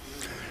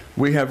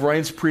 We have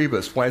Reince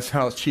Priebus, White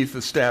House Chief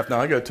of Staff. Now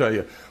I got to tell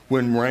you,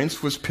 when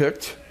Reince was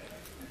picked,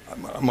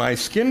 my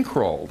skin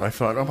crawled. I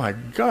thought, oh my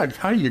God,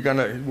 how are you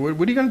gonna?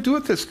 What are you gonna do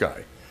with this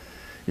guy?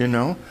 You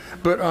know.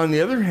 But on the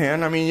other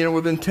hand, I mean, you know,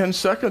 within 10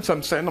 seconds,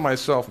 I'm saying to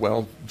myself,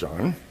 well,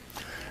 John,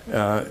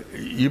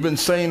 you've been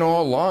saying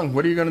all along,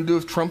 what are you going to do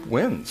if Trump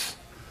wins?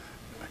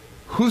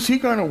 Who's he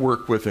going to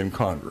work with in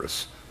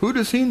Congress? Who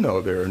does he know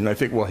there? And I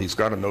think, well, he's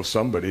got to know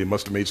somebody. He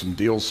must have made some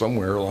deals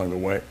somewhere along the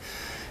way.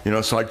 You know,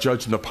 it's like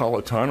Judge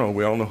Napolitano.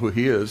 We all know who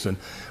he is. And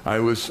I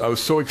was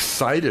so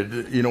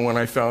excited, you know, when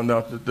I found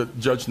out that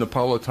Judge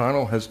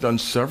Napolitano has done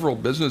several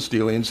business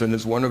dealings and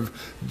is one of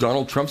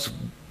Donald Trump's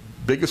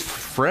biggest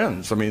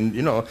friends. I mean,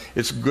 you know,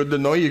 it's good to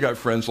know you got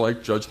friends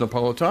like Judge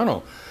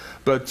Napolitano.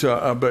 But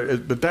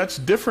that's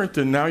different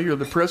than now you're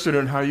the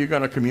president. How are you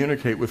going to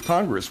communicate with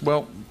Congress?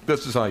 Well,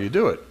 this is how you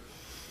do it.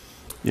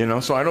 You know,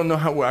 so I don't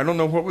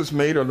know what was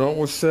made, I don't know what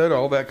was said,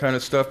 all that kind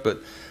of stuff. But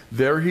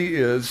there he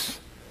is,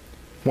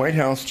 White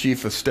House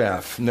Chief of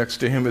Staff. Next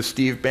to him is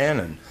Steve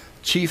Bannon,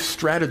 Chief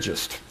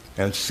Strategist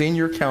and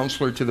Senior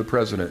Counselor to the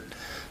President.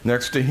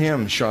 Next to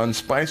him, Sean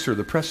Spicer,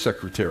 the Press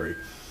Secretary.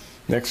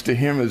 Next to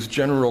him is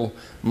General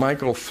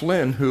Michael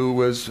Flynn, who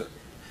was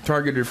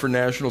targeted for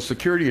National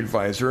Security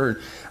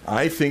Advisor.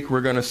 I think we're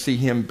going to see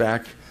him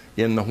back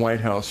in the White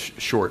House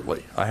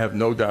shortly. I have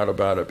no doubt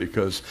about it,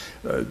 because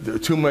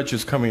too much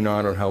is coming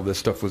on how this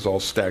stuff was all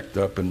stacked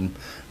up and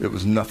it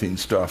was nothing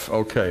stuff.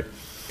 Okay.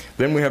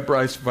 Then we have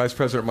Vice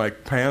President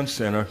Mike Pence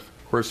and, of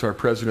course, our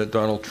President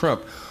Donald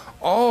Trump.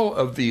 All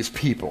of these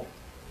people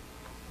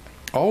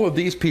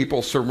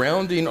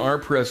surrounding our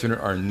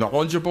president are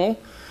knowledgeable.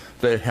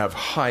 They have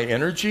high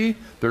energy.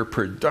 They're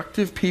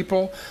productive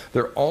people.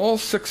 They're all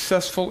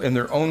successful in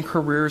their own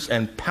careers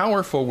and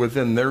powerful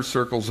within their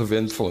circles of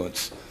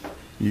influence.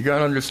 You got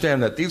to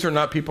understand that these are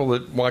not people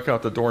that walk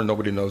out the door and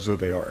nobody knows who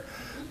they are.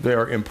 They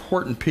are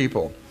important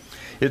people.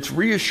 It's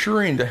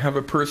reassuring to have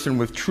a person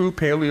with true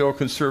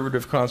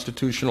paleo-conservative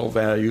constitutional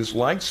values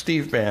like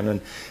Steve Bannon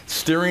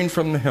steering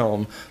from the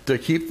helm to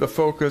keep the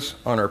focus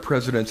on our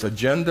president's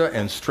agenda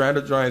and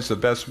strategize the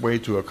best way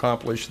to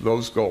accomplish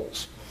those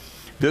goals.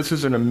 This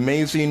is an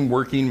amazing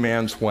working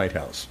man's White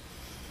House.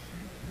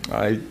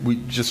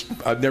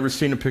 I've never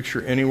seen a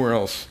picture anywhere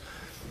else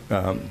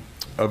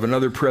of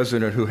another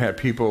president who had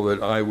people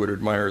that I would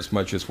admire as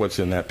much as what's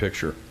in that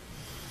picture.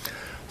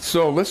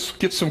 So let's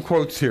get some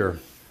quotes here.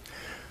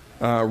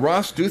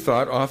 Ross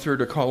Douthat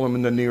authored a column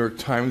in the New York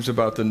Times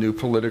about the new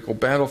political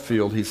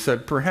battlefield. He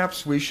said,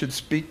 perhaps we should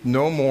speak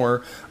no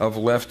more of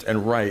left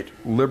and right,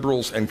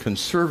 liberals and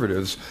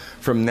conservatives.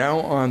 From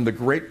now on, the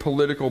great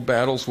political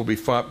battles will be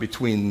fought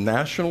between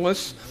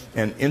nationalists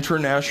and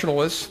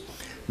internationalists,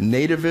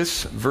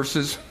 nativists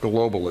versus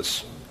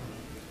globalists.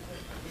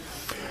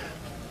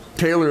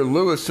 Taylor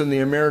Lewis in the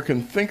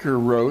American Thinker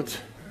wrote,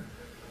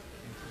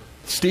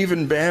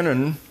 Stephen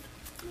Bannon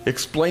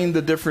explained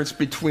the difference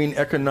between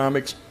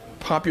economics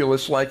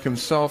populists like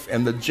himself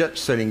and the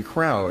jet-setting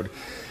crowd.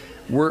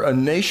 We're a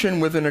nation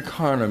with an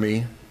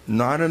economy,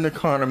 not an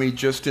economy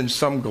just in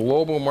some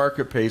global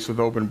marketplace with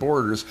open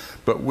borders,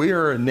 but we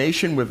are a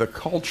nation with a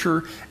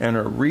culture and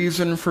a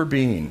reason for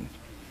being.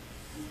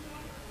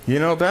 You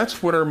know,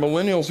 that's what our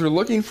millennials are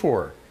looking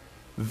for.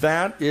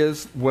 That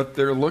is what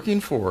they're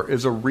looking for,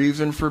 is a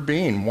reason for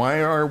being.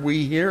 Why are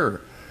we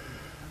here?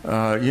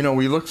 You know,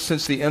 we look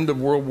since the end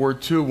of World War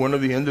II, one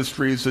of the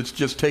industries that's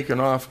just taken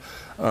off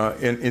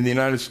in the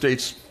United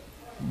States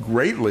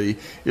greatly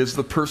is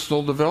the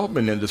personal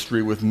development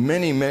industry, with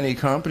many, many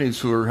companies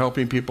who are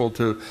helping people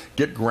to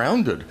get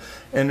grounded.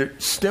 And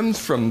it stems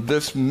from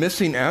this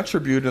missing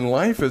attribute in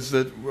life, is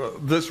that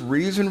this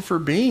reason for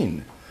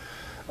being.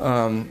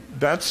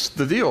 That's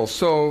the deal.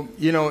 So,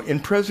 you know, in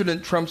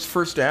President Trump's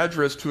first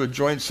address to a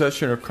joint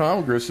session of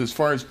Congress, as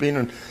far as being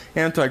an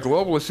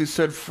anti-globalist, he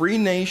said, free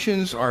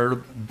nations are the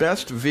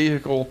best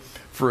vehicle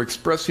for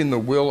expressing the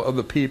will of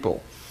the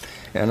people.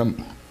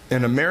 And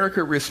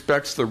America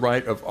respects the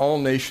right of all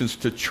nations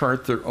to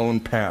chart their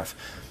own path.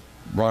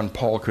 Ron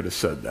Paul could have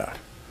said that.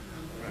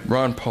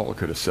 Ron Paul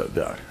could have said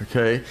that,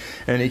 okay?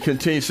 And he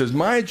continues, says,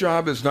 my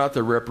job is not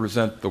to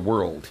represent the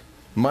world.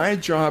 My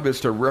job is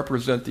to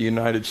represent the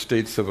United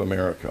States of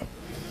America.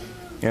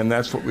 And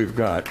that's what we've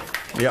got.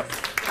 Yep.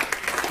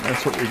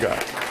 That's what we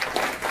got.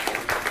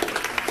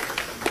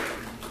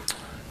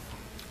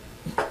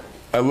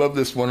 I love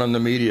this one on the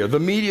media. The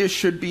media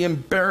should be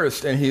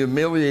embarrassed and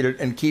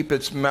humiliated and keep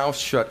its mouth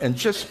shut and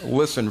just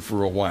listen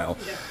for a while.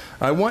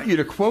 I want you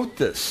to quote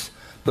this.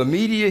 The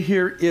media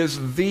here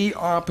is the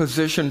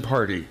opposition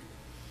party.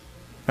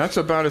 That's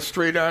about as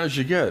straight out as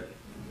you get.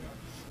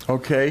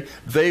 Okay?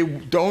 They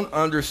don't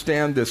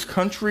understand this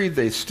country.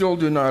 They still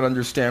do not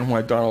understand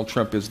why Donald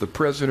Trump is the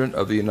president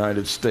of the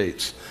United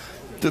States.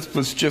 this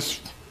was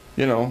just,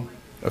 you know,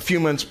 a few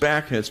months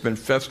back, and it's been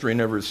festering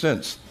ever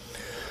since.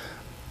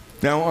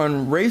 Now,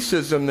 on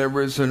racism, there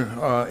was an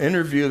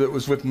interview that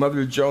was with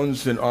Mother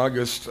Jones in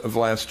August of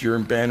last year,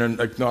 and Bannon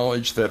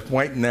acknowledged that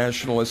white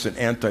nationalists and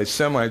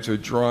anti-Semites are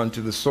drawn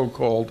to the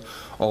so-called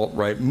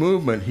alt-right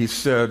movement. He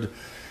said,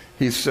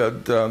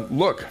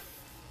 look,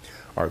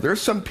 are there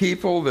some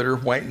people that are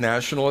white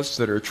nationalists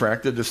that are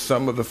attracted to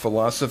some of the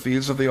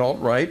philosophies of the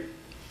alt-right?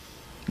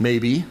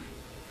 Maybe.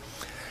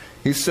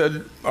 He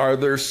said, are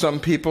there some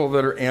people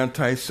that are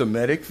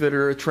anti-Semitic that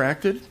are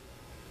attracted?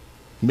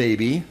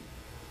 Maybe.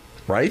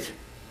 Right?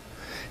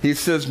 He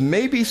says,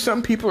 maybe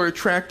some people are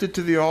attracted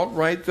to the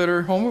alt-right that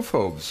are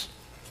homophobes.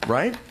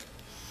 Right?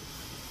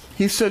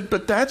 He said,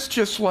 but that's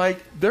just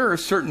like there are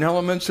certain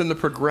elements in the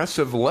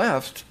progressive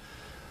left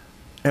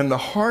and the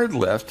hard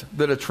left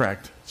that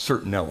attract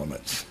certain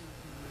elements.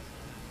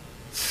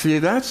 See,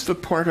 that's the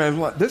part I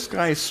like. This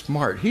guy's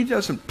smart. He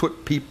doesn't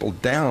put people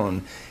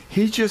down.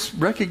 He just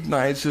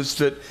recognizes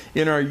that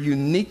in our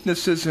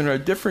uniquenesses and our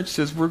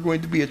differences, we're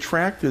going to be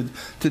attracted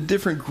to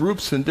different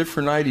groups and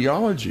different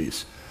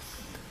ideologies.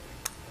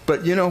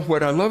 But you know,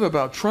 what I love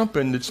about Trump,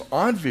 and it's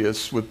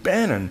obvious with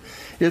Bannon,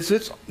 is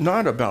it's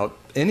not about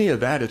any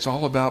of that. It's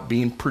all about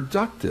being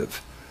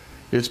productive.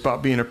 It's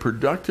about being a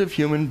productive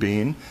human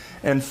being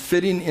and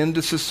fitting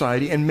into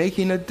society and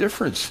making a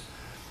difference.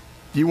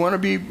 You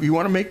want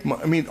to make,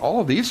 I mean,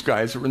 all of these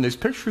guys that are in these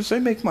pictures, they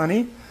make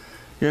money,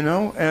 you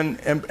know, and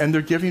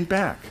they're giving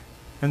back.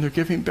 And they're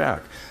giving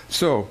back.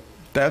 So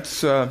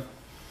that's,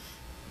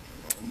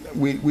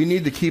 we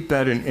need to keep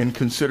that in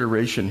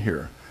consideration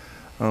here.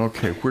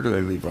 Okay, where did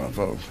I leave off?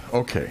 Oh,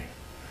 okay.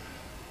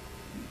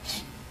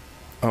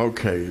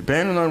 Okay,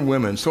 Bannon on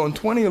women. So in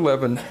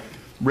 2011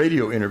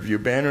 radio interview,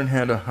 Bannon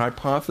had a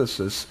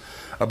hypothesis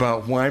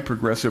about why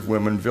progressive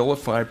women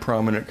vilify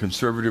prominent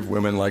conservative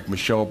women like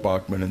Michelle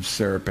Bachmann and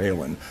Sarah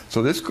Palin.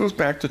 So this goes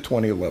back to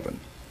 2011.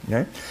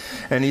 Okay?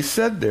 And he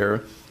said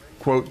there,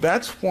 quote,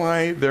 that's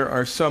why there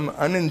are some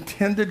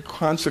unintended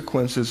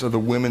consequences of the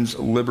women's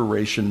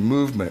liberation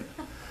movement.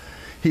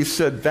 He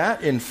said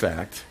that, in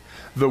fact,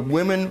 the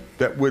women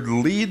that would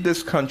lead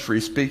this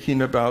country,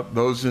 speaking about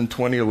those in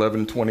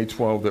 2011,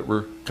 2012 that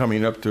were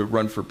coming up to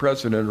run for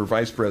president or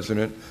vice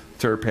president,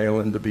 Sarah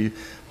Palin to be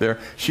there.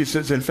 She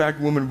says, in fact,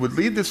 women would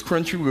lead this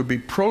country, would be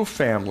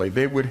pro-family.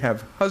 They would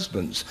have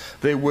husbands.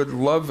 They would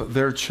love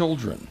their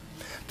children.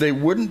 They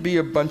wouldn't be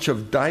a bunch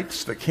of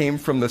dykes that came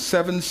from the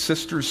Seven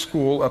Sisters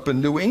School up in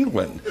New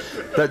England.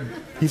 That,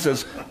 he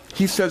says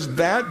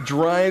that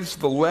drives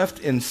the left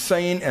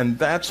insane, and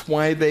that's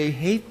why they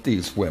hate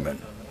these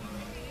women.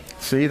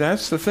 See,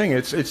 that's the thing.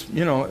 It's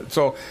you know,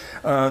 so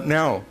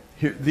now,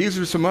 these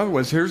are some other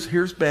ones.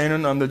 Here's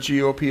Bannon on the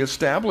GOP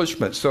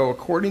establishment. So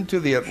according to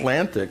The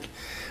Atlantic,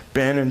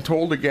 Bannon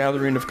told a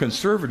gathering of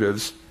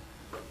conservatives,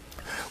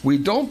 we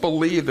don't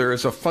believe there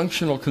is a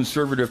functional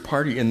conservative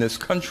party in this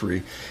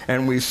country,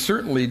 and we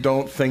certainly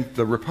don't think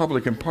the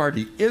Republican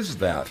Party is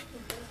that.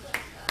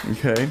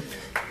 Okay?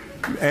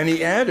 And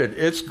he added,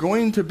 it's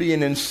going to be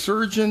an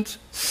insurgent,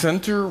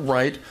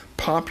 center-right,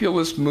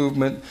 populist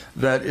movement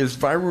that is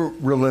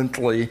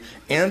virulently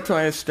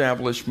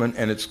anti-establishment,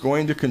 and it's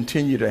going to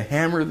continue to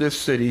hammer this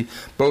city,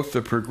 both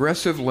the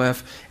progressive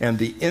left and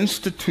the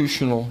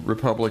institutional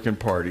Republican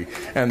Party.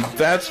 And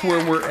that's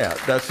where we're at.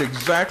 That's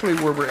exactly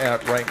where we're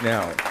at right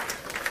now.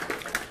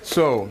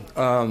 So,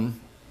 let's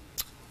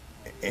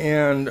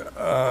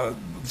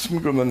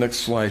move on to the next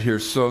slide here.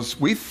 So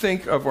we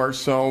think of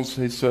ourselves,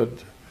 he said,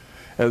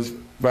 as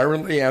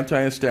virulently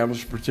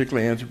anti-established,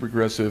 particularly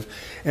anti-progressive.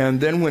 And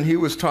then when he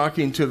was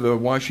talking to the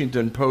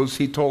Washington Post,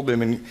 he told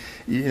them,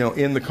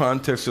 in the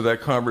context of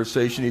that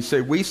conversation, he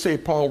said, we say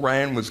Paul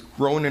Ryan was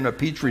grown in a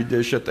petri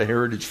dish at the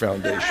Heritage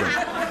Foundation.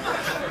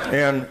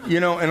 And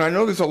I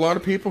know there's a lot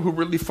of people who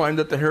really find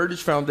that the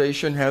Heritage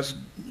Foundation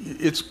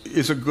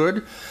is a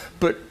good,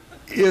 but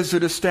is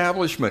it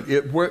establishment?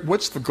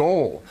 What's the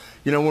goal?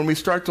 When we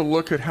start to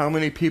look at how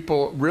many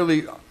people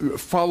really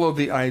follow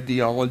the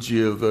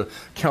ideology of the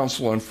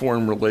Council on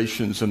Foreign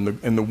Relations and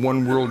the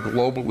one world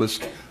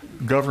globalist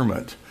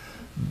government,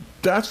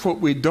 that's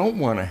what we don't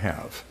want to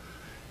have.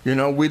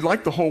 We'd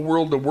like the whole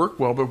world to work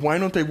well, but why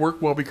don't they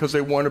work well? Because they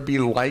want to be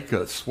like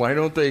us. Why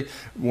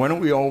don't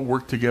we all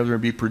work together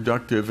and be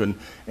productive and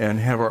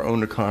have our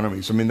own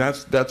economies? I mean,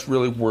 that's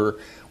really where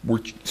we're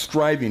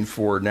striving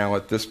for now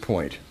at this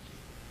point.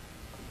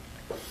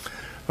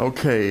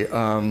 Okay,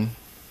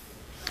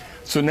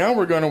 so now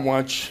we're going to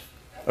watch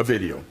a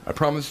video. I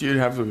promised you to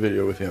have a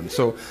video with him.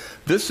 So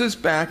this is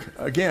back,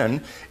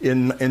 again,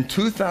 in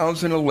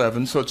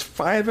 2011, so it's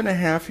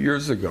 5.5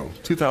 years ago.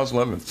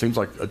 2011, it seems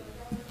like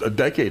a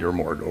decade or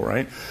more ago,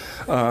 right?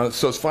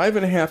 So it's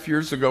 5.5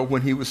 years ago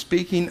when he was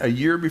speaking a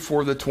year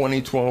before the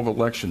 2012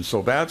 election.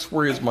 So that's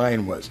where his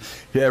mind was.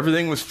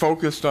 Everything was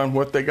focused on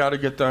what they got to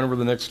get done over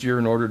the next year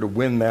in order to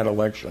win that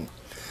election.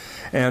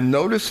 And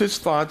notice his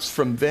thoughts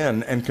from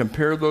then and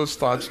compare those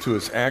thoughts to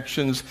his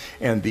actions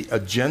and the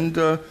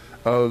agenda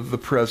of the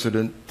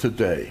president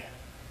today.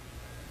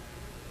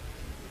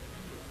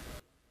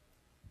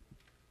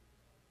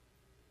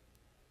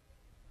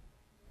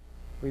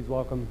 Please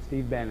welcome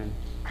Steve Bannon.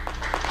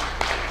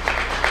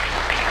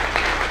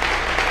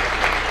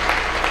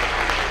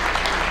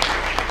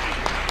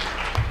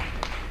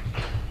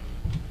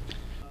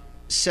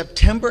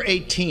 September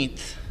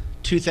 18th,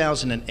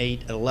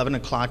 2008, at 11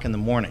 o'clock in the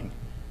morning,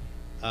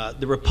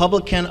 the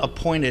Republican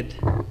appointed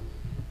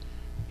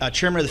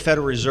Chairman of the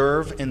Federal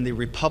Reserve and the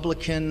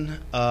Republican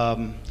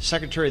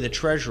Secretary of the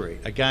Treasury,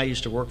 a guy I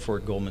used to work for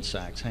at Goldman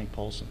Sachs, Hank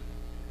Paulson,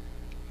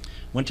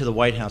 went to the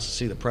White House to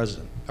see the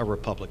president, a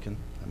Republican,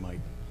 I might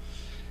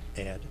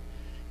add,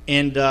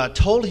 and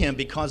told him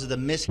because of the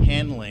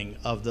mishandling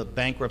of the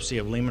bankruptcy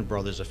of Lehman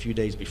Brothers a few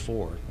days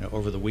before,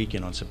 over the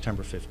weekend on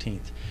September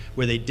 15th,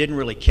 where they didn't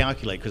really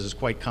calculate, because it's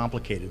quite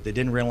complicated, they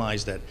didn't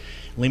realize that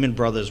Lehman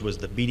Brothers was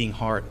the beating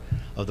heart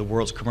of the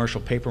world's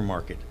commercial paper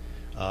market,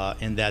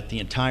 and that the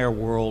entire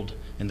world,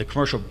 and the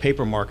commercial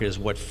paper market is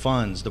what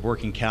funds the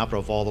working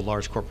capital of all the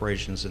large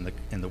corporations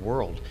in the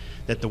world,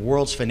 that the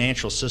world's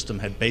financial system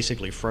had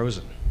basically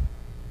frozen.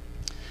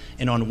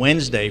 And on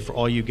Wednesday, for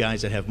all you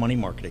guys that have money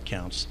market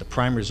accounts, the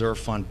Prime Reserve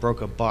Fund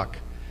broke a buck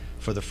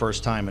for the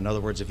first time. In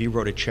other words, if you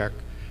wrote a check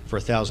for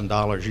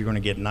 $1,000, you're going to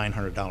get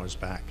 $900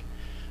 back.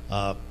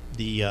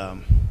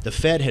 The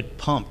Fed had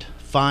pumped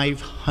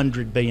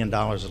 $500 billion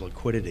of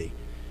liquidity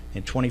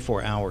in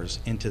 24 hours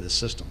into the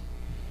system.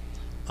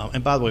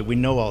 And by the way, we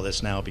know all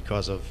this now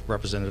because of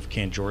Representative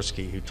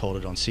Kanjorski, who told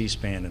it on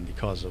C-SPAN, and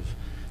because of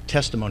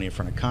testimony in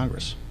front of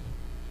Congress.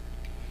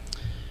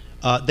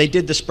 They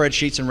did the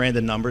spreadsheets and ran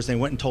the numbers. They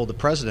went and told the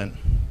president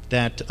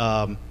that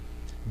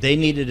they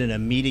needed an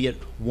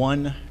immediate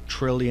 $1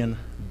 trillion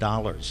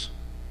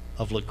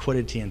of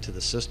liquidity into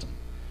the system,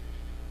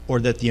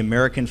 or that the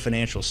American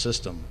financial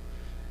system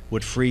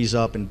would freeze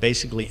up and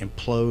basically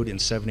implode in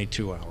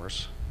 72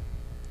 hours,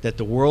 that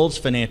the world's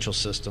financial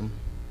system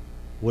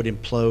would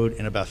implode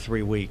in about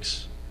 3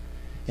 weeks,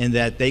 and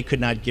that they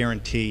could not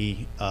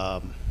guarantee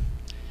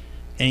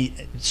any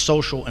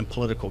social and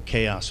political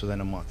chaos within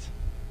a month.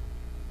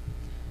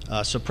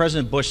 So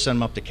President Bush sent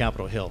him up to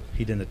Capitol Hill.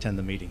 He didn't attend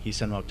the meeting. He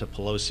sent him up to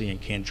Pelosi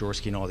and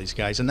Kanjorski and all these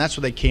guys, and that's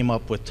where they came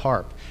up with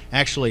TARP.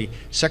 Actually,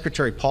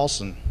 Secretary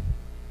Paulson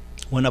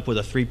went up with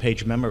a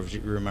 3-page memo, if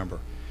you remember.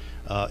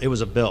 It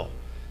was a bill.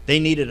 They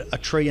needed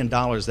 $1 trillion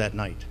that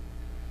night.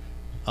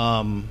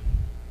 And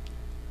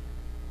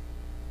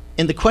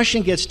the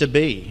question gets to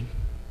be,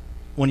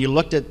 when you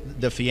looked at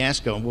the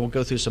fiasco, and we'll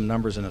go through some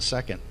numbers in a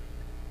second,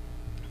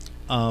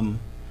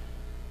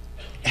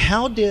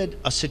 how did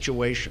a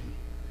situation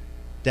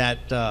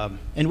that,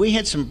 and we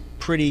had some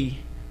pretty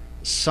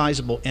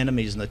sizable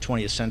enemies in the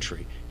 20th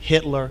century,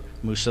 Hitler,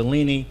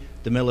 Mussolini,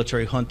 the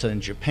military junta in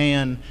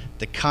Japan,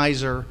 the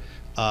Kaiser,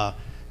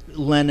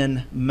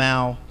 Lenin,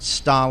 Mao,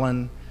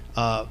 Stalin,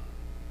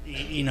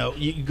 you know,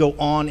 you go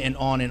on and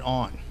on and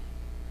on.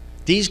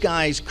 These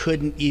guys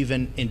couldn't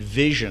even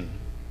envision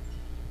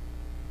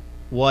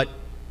what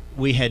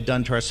we had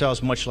done to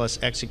ourselves, much less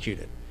execute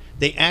it.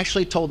 They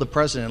actually told the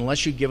president,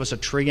 unless you give us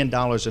 $1 trillion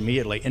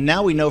immediately, and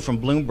now we know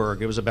from Bloomberg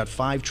it was about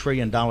 $5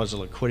 trillion of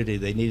liquidity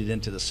they needed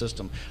into the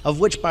system, of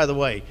which, by the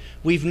way,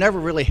 we've never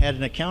really had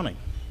an accounting,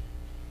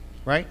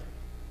 right?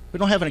 We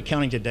don't have an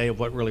accounting today of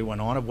what really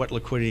went on, of what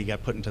liquidity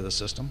got put into the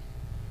system.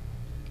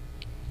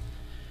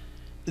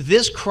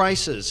 This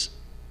crisis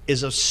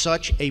is of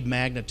such a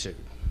magnitude.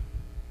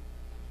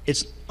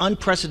 It's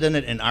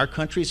unprecedented in our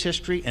country's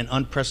history and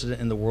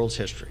unprecedented in the world's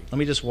history. Let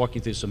me just walk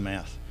you through some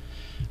math.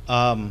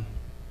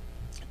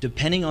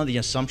 Depending on the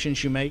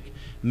assumptions you make,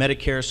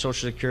 Medicare,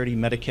 Social Security,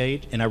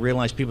 Medicaid, and I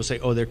realize people say,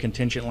 oh, they're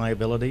contingent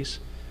liabilities,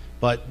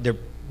 but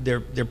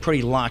they're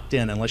pretty locked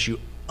in unless you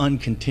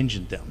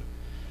uncontingent them.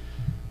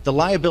 The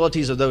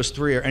liabilities of those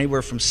three are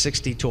anywhere from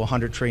 $60 to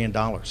 $100 trillion.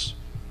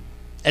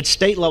 At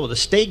state level, the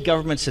state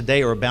governments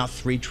today are about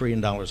 $3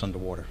 trillion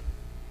underwater.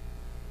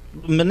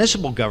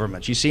 Municipal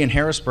governments, you see in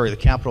Harrisburg, the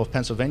capital of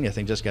Pennsylvania, I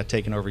think just got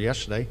taken over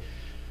yesterday.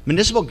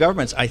 Municipal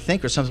governments, I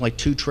think, are something like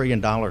 $2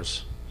 trillion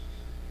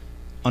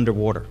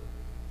underwater.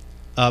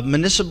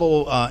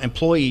 Municipal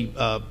employee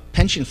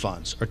pension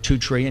funds are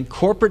 $2 trillion.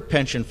 Corporate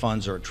pension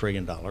funds are $1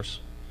 trillion.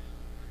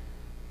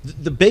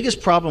 The biggest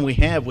problem we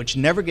have, which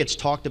never gets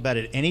talked about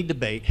at any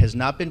debate, has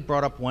not been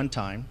brought up one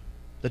time,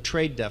 the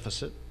trade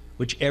deficit,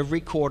 which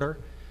every quarter,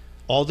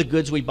 all the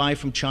goods we buy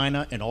from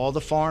China and all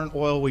the foreign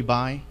oil we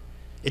buy,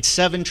 it's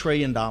 $7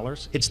 trillion.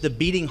 It's the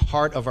beating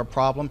heart of our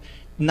problem.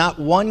 Not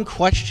one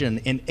question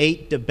in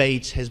 8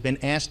 debates has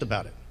been asked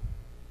about it.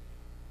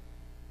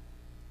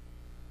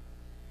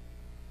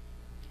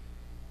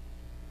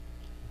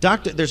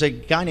 There's a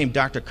guy named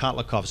Dr.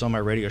 Kotlikov, who's on my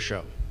radio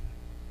show.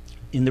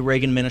 In the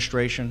Reagan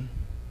administration,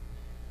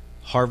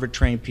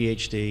 Harvard-trained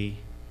PhD,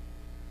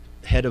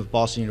 head of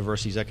Boston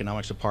University's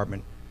economics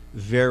department,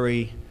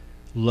 very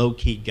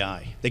low-key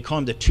guy. They call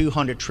him the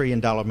 $200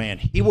 trillion man.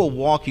 He will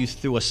walk you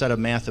through a set of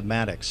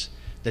mathematics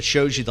that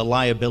shows you the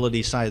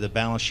liability side of the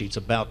balance sheet's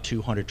about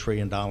 $200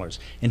 trillion.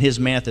 And his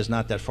math is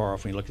not that far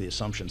off when you look at the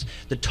assumptions.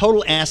 The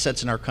total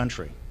assets in our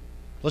country,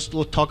 let's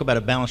talk about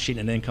a balance sheet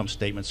and an income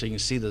statement so you can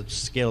see the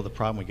scale of the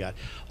problem we got.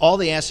 All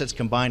the assets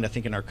combined, I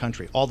think, in our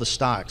country, all the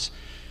stocks,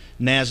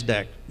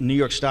 NASDAQ, New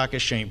York Stock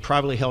Exchange,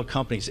 privately held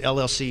companies,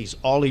 LLCs,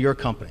 all of your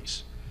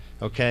companies,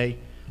 okay?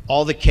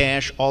 All the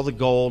cash, all the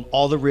gold,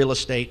 all the real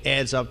estate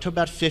adds up to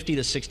about $50 to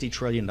 $60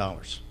 trillion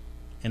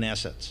in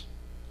assets.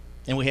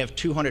 And we have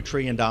 $200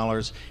 trillion,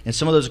 and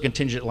some of those are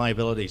contingent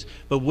liabilities,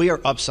 but we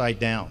are upside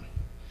down.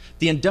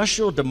 The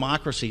industrial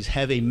democracies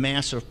have a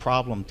massive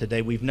problem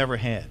today we've never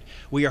had.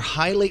 We are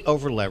highly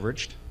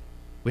over-leveraged.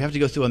 We have to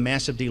go through a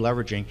massive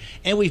deleveraging,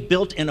 and we've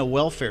built in a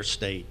welfare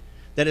state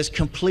that is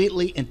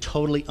completely and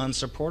totally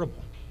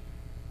unsupportable.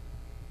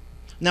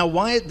 Now,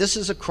 why this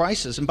is a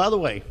crisis, and by the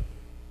way,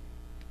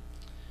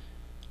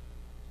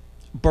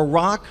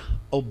 Barack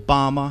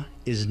Obama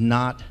is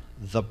not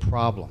the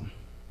problem.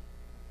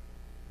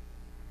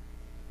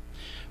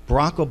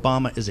 Barack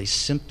Obama is a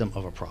symptom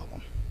of a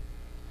problem.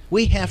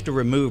 We have to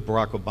remove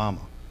Barack Obama.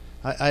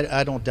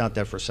 I don't doubt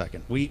that for a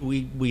second.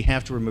 We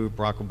have to remove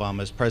Barack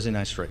Obama as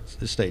President of the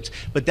United States.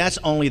 But that's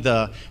only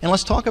the, and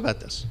let's talk about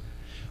this.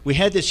 We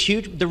had this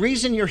huge, the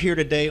reason you're here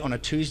today on a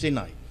Tuesday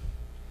night,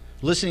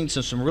 listening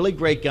to some really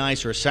great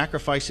guys who are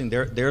sacrificing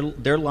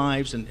their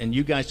lives and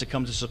you guys to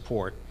come to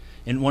support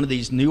in one of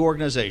these new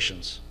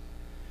organizations,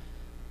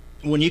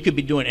 when you could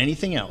be doing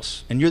anything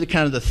else, and you're the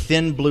kind of the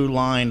thin blue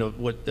line of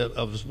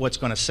what's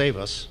going to save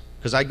us.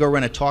 Because I go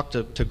around and talk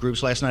to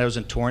groups. Last night I was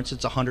in Torrance.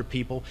 It's 100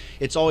 people.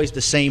 It's always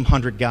the same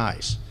 100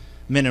 guys,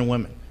 men and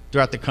women,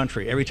 throughout the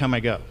country every time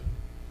I go.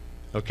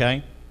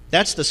 Okay?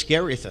 That's the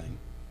scary thing.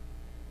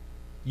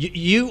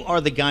 You are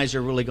the guys that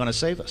are really going to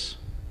save us.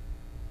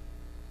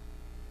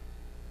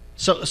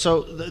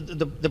 So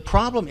the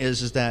problem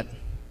is that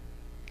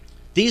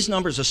these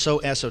numbers are so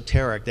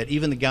esoteric that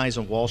even the guys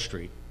on Wall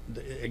Street,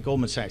 at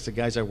Goldman Sachs, the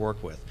guys I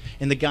work with,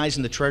 and the guys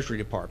in the Treasury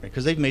Department,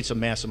 because they've made some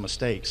massive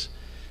mistakes,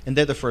 and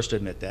they're the first to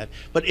admit that.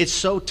 But it's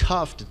so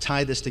tough to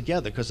tie this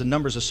together because the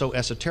numbers are so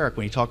esoteric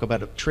when you talk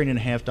about $1.5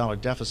 trillion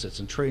deficits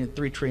and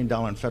 $3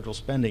 trillion in federal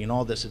spending and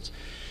all this. It's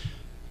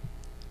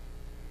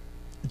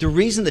the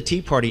reason the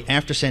Tea Party,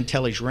 after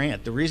Santelli's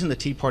rant, the reason the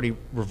Tea Party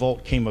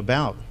revolt came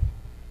about,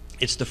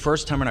 it's the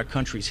first time in our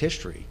country's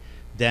history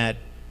that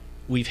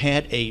we've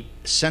had a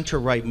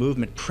center-right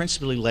movement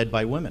principally led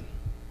by women,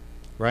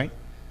 right?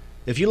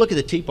 If you look at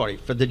the Tea Party,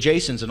 for the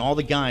Jasons and all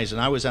the guys, and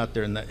I was out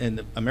there in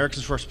the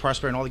Americans for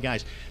Prosperity and all the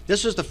guys,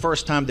 this was the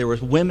first time there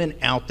was women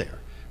out there,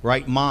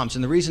 right? Moms.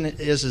 And the reason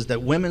is that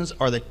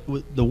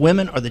the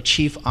women are the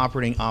chief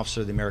operating officer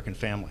of the American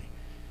family.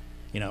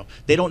 You know,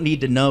 they don't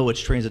need to know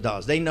it's trillions of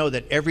dollars. They know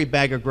that every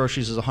bag of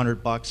groceries is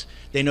 $100.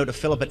 They know to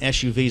fill up an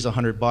SUV is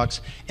 $100.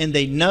 And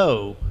they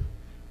know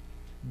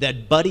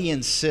that Buddy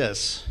and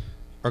Sis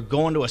are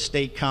going to a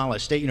state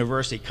college, state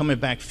university, coming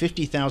back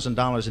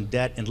 $50,000 in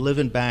debt and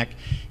living back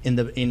in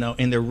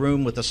their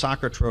room with the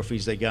soccer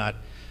trophies they got,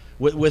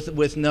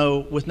 with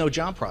no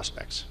job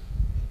prospects.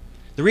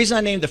 The reason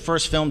I named the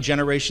first film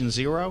Generation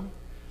Zero,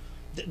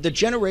 the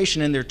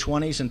generation in their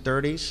 20s and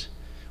 30s,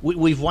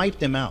 we've wiped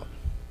them out.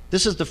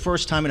 This is the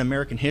first time in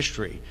American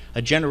history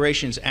a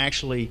generation's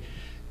actually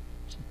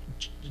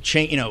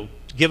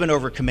given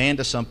over command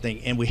to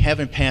something, and we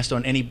haven't passed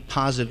on any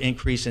positive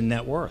increase in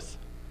net worth.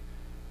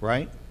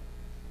 Right?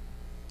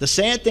 The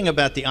sad thing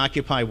about the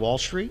Occupy Wall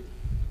Street,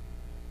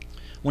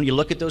 when you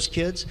look at those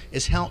kids,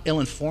 is how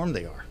ill-informed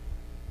they are.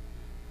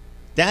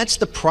 That's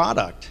the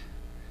product.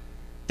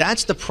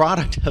 That's the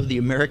product of the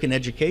American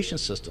education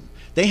system.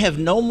 They have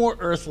no more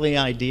earthly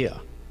idea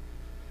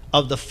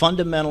of the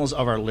fundamentals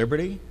of our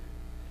liberty,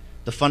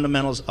 the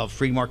fundamentals of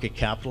free market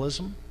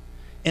capitalism,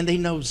 and they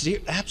know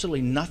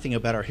absolutely nothing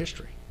about our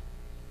history.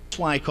 That's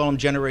why I call them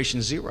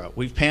Generation Zero.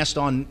 We've passed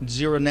on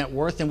zero net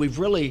worth, and we've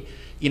really,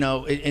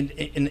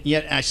 and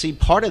yet I see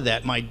part of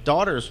that, my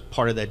daughter's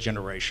part of that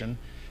generation,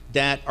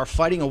 that are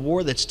fighting a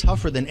war that's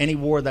tougher than any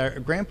war that our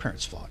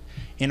grandparents fought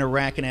in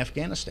Iraq and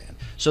Afghanistan.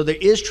 So there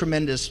is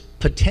tremendous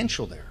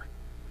potential there.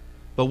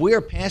 But we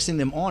are passing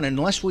them on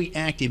unless we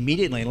act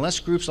immediately, unless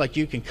groups like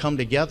you can come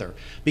together,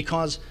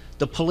 because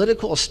the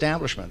political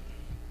establishment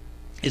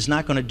is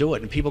not going to do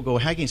it. And people go,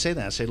 how can you say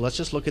that? I say, let's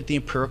just look at the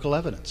empirical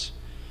evidence.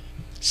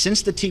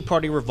 Since the Tea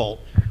Party revolt,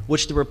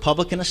 which the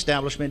Republican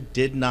establishment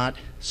did not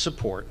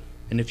support,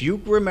 and if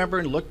you remember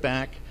and look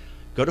back,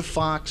 go to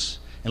Fox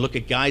and look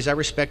at guys I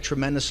respect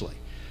tremendously,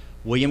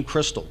 William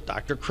Kristol,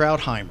 Dr.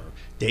 Krauthammer,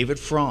 David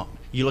Fromm,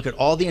 you look at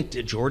all the,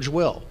 George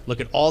Will, look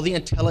at all the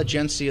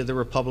intelligentsia of the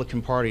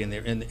Republican Party and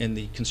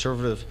the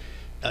conservative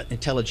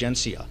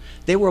intelligentsia.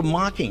 They were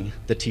mocking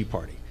the Tea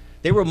Party.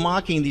 They were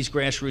mocking these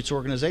grassroots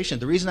organizations.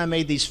 The reason I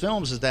made these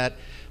films is that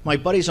my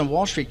buddies on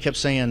Wall Street kept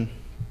saying,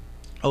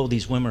 oh,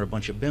 these women are a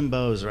bunch of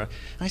bimbos.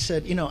 I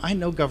said, I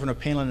know Governor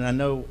Palin and I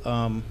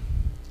know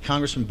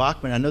Congressman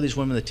Bachmann, I know these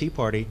women in the Tea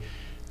Party.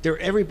 They're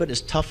every bit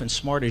as tough and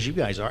smart as you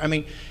guys are. I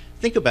mean,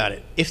 think about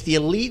it. If the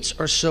elites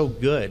are so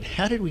good,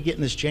 how did we get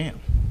in this jam?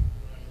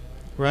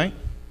 Right?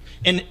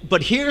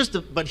 But here's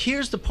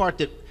the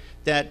part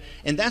that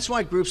and that's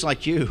why groups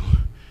like you,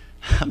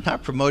 I'm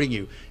not promoting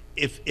you.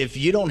 If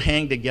you don't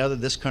hang together,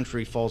 this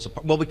country falls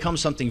apart. Will become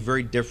something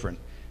very different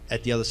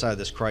at the other side of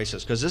this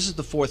crisis, because this is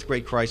the fourth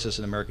great crisis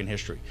in American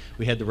history.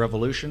 We had the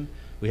Revolution,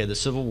 we had the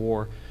Civil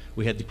War,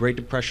 We had the Great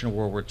Depression of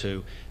World War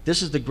II.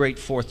 This is the great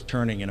fourth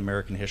turning in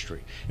American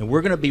history. And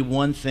we're going to be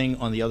one thing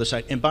on the other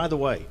side. And by the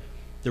way,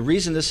 the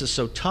reason this is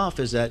so tough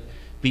is that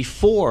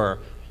before,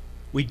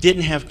 we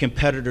didn't have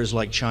competitors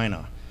like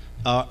China,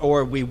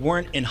 or we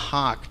weren't in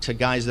hock to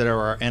guys that are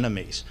our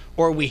enemies,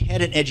 or we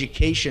had an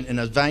education and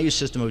a value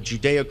system of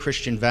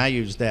Judeo-Christian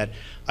values that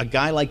a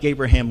guy like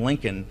Abraham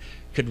Lincoln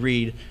could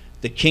read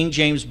the King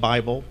James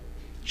Bible,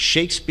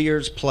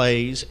 Shakespeare's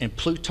plays, and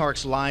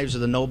Plutarch's Lives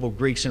of the Noble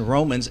Greeks and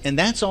Romans, and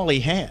that's all he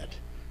had,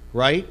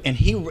 right? And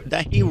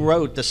he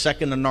wrote the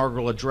Second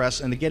Inaugural Address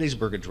and the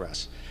Gettysburg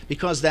Address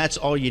because that's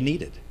all you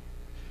needed,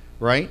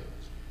 right?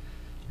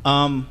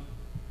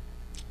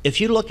 If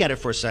you look at it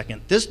for a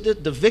second,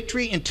 the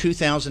victory in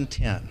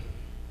 2010,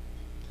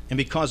 and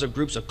because of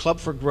groups of Club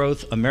for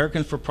Growth,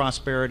 Americans for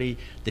Prosperity,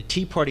 the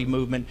Tea Party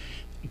movement,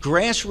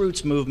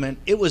 grassroots movement,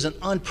 it was an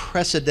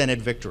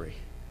unprecedented victory,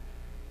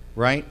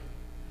 right?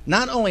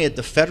 Not only at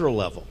the federal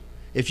level.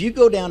 If you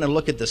go down and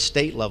look at the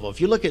state level, if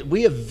you look at,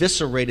 we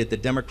eviscerated the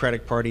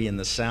Democratic Party in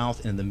the South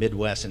and in the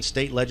Midwest, in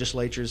state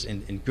legislatures,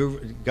 in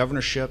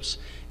governorships.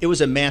 It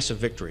was a massive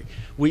victory.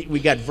 We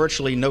got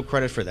virtually no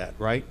credit for that,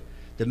 right?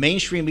 The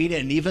mainstream media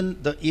and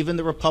even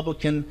the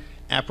Republican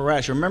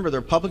apparatus. Remember, the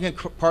Republican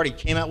Party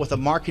came out with a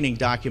marketing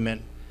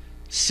document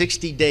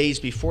 60 days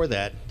before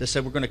that that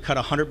said we're going to cut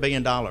 $100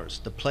 billion,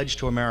 the pledge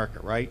to America,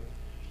 right?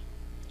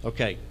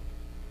 Okay.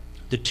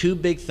 The two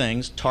big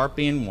things, TARP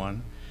being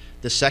one,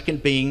 the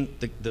second being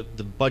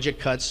the budget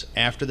cuts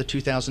after the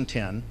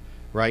 2010,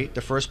 right,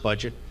 the first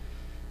budget,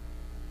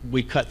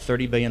 we cut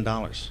 $30 billion.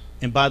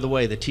 And by the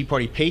way, the Tea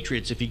Party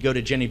Patriots, if you go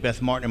to Jenny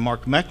Beth Martin and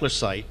Mark Meckler's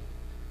site,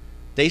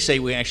 they say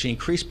we actually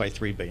increased by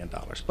 $3 billion.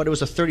 But it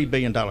was a $30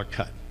 billion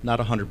cut, not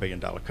a $100 billion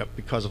cut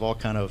because of all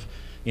kind of,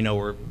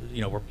 we're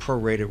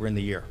prorated, we're in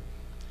the year.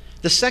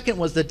 The second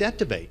was the debt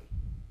debate.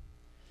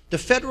 The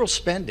federal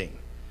spending,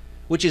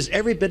 which is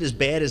every bit as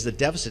bad as the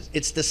deficit.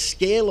 It's the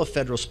scale of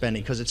federal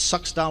spending because it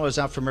sucks dollars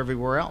out from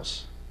everywhere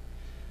else.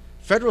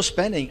 Federal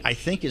spending, I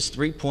think, is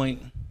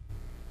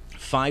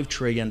 $3.5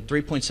 trillion,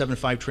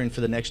 $3.75 trillion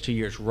for the next 2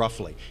 years,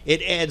 roughly.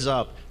 It adds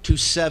up to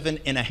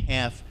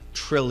 $7.5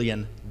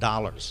 trillion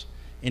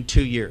in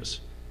 2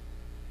 years.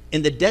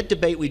 In the debt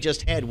debate we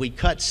just had, we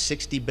cut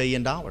 $60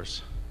 billion.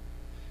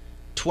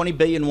 $20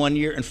 billion one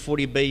year and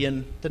 $40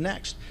 billion the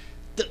next.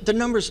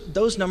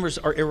 Those numbers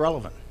are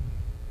irrelevant,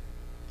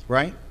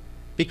 right?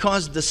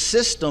 Because the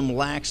system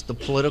lacks the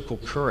political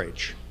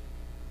courage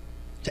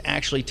to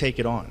actually take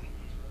it on.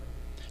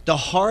 The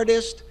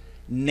hardest,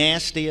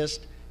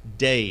 nastiest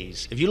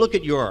days, if you look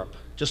at Europe,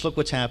 just look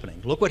what's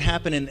happening. Look what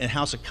happened in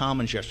House of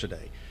Commons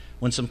yesterday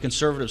when some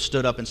conservatives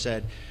stood up and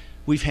said,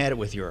 we've had it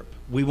with Europe.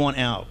 We want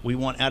out. We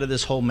want out of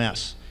this whole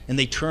mess. And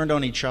they turned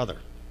on each other.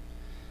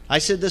 I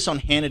said this on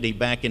Hannity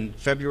back in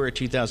February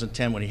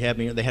 2010 when he had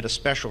me. They had a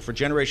special for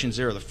Generation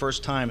Zero, the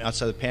first time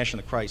outside the Passion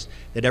of Christ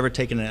they'd ever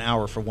taken an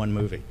hour for one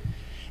movie.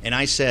 And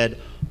I said,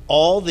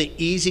 all the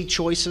easy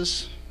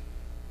choices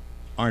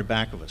aren't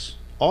back of us.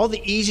 All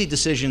the easy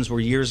decisions were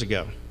years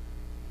ago.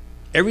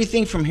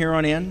 Everything from here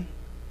on in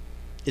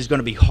is going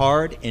to be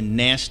hard and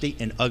nasty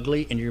and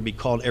ugly, and you're going to be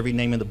called every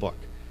name in the book.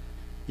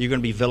 You're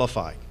going to be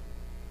vilified.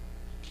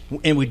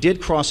 And we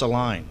did cross a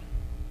line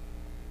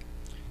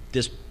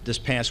this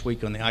past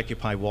week on the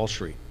Occupy Wall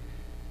Street.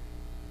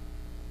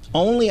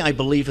 Only, I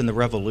believe, in the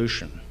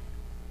revolution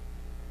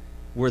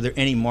were there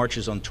any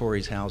marches on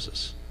Tories'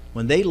 houses.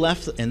 When they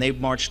left and they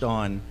marched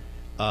on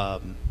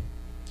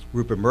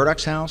Rupert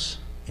Murdoch's house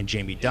and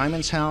Jamie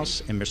Dimon's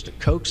house and Mr.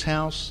 Koch's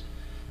house,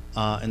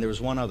 and there was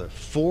one other,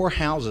 4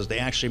 houses they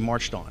actually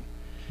marched on.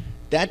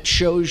 That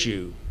shows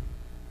you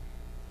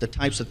the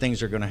types of things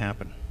that are going to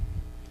happen.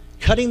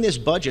 Cutting this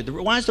budget,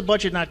 why is the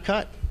budget not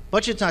cut?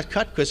 Budget's not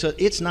cut because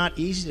it's not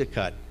easy to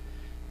cut.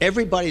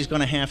 Everybody's going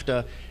to have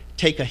to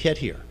take a hit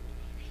here.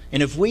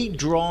 And if we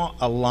draw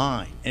a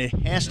line, and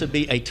it has to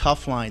be a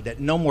tough line, that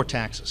no more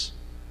taxes,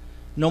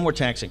 no more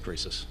tax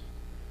increases.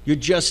 You're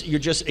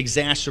just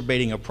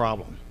exacerbating a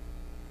problem.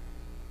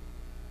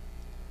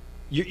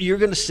 You're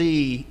going to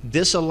see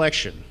this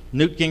election.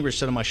 Newt Gingrich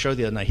said on my show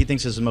the other night, he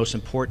thinks it's the most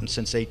important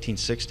since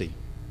 1860.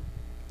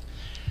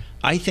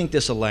 I think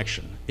this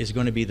election is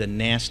going to be the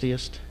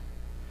nastiest,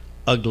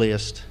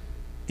 ugliest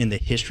in the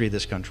history of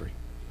this country.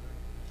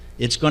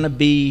 It's going to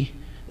be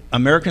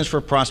Americans for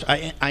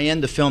Prosperity. I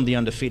end the film The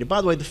Undefeated.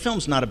 By the way, the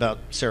film's not about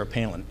Sarah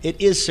Palin. It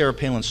is Sarah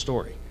Palin's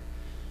story.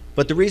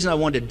 But the reason I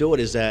wanted to do it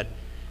is that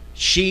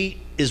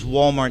she is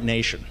Walmart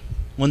Nation.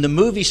 When the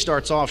movie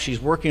starts off, she's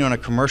working on a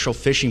commercial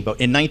fishing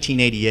boat in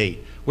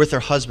 1988 with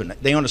her husband.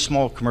 They own a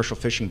small commercial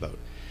fishing boat.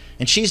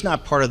 And she's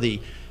not part of the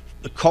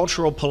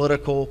cultural,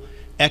 political,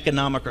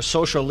 economic, or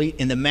social elite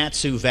in the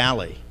Matsu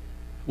Valley,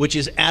 which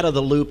is out of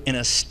the loop in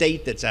a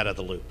state that's out of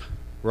the loop,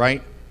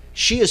 right?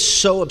 She is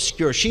so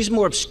obscure. She's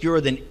more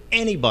obscure than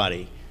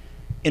anybody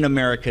in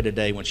America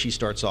today when she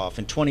starts off.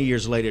 And 20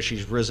 years later,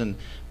 she's risen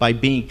by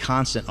being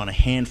constant on a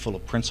handful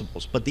of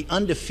principles. But the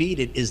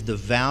undefeated is the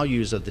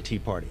values of the Tea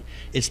Party.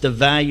 It's the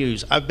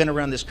values. I've been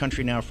around this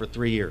country now for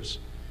 3 years,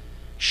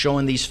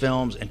 showing these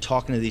films and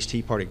talking to these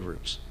Tea Party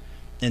groups.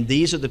 And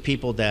these are the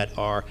people that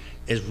are,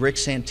 as Rick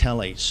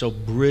Santelli so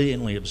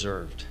brilliantly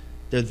observed,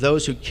 they're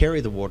those who carry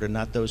the water,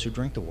 not those who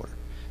drink the water.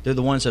 They're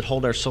the ones that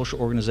hold our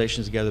social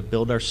organizations together,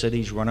 build our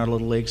cities, run our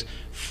little leagues,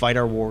 fight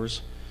our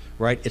wars,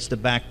 right? It's the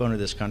backbone of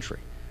this country.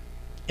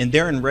 And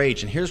they're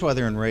enraged, and here's why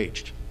they're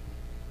enraged.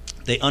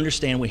 They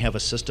understand we have a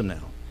system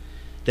now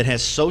that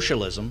has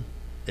socialism,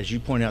 as you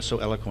pointed out so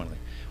eloquently.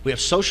 We have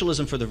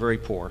socialism for the very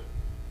poor,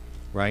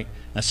 right?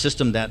 A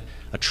system that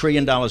 $1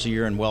 trillion a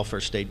year in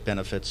welfare state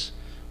benefits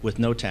with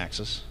no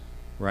taxes,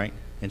 right?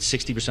 And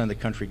 60% of the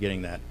country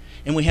getting that.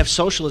 And we have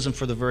socialism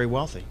for the very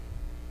wealthy,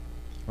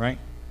 right?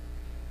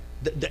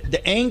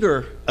 The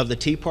anger of the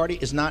Tea Party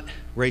is not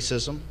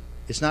racism.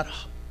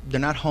 They're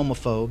not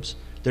homophobes.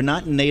 They're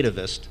not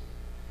nativist.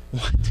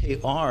 What they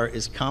are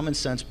is common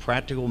sense,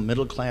 practical,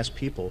 middle-class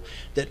people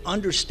that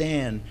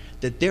understand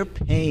that they're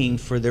paying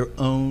for their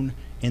own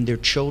and their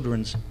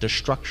children's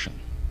destruction,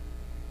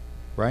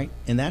 right?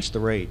 And that's the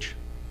rage.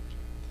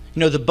 You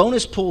know, the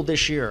bonus pool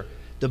this year,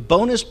 the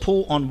bonus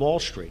pool on Wall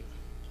Street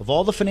of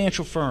all the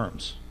financial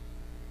firms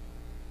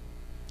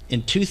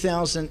in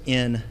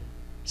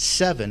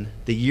 2007,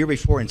 the year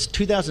before, in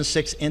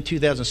 2006 and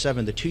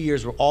 2007, the 2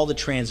 years were all the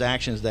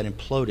transactions that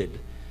imploded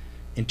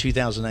in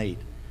 2008.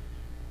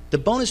 The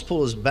bonus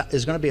pool is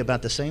going to be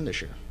about the same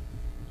this year,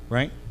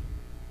 right?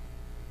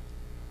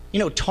 You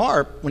know,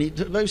 TARP, when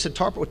you said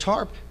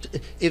TARP,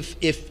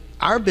 if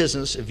our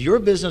business, if your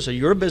business or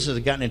your business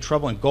had gotten in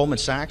trouble in Goldman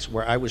Sachs,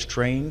 where I was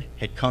trained,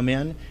 had come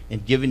in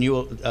and given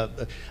you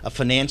a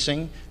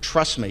financing,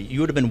 trust me,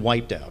 you would have been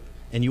wiped out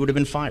and you would have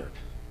been fired,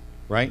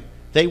 right?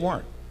 They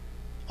weren't.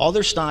 All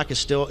their stock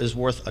is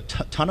worth a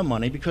ton of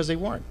money because they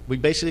weren't. We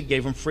basically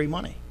gave them free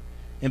money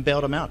and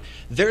bailed them out.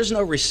 There's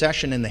no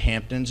recession in the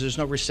Hamptons. There's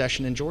no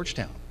recession in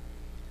Georgetown.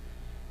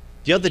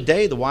 The other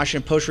day, the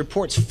Washington Post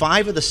reports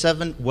 5 of the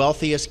 7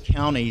 wealthiest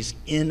counties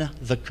in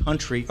the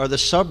country are the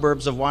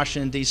suburbs of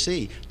Washington,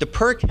 D.C. The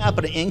per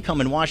capita income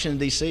in Washington,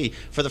 D.C.,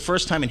 for the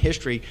first time in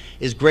history,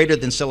 is greater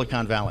than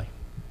Silicon Valley.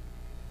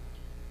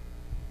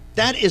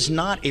 That is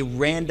not a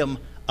random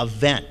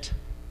event.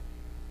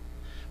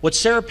 What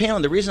Sarah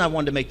Palin, the reason I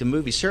wanted to make the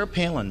movie, Sarah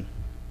Palin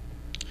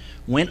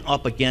went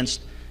up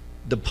against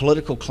the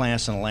political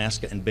class in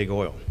Alaska and big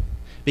oil.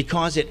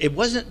 Because it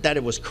wasn't that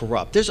it was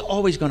corrupt. There's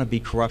always going to be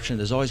corruption.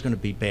 There's always going to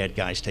be bad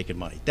guys taking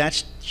money.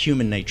 That's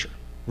human nature.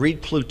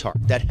 Read Plutarch.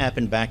 That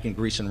happened back in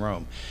Greece and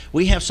Rome.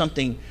 We have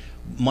something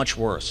much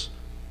worse.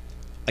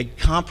 A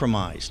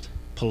compromised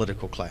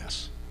political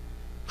class.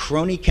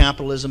 Crony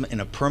capitalism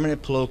and a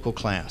permanent political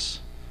class,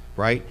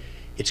 right?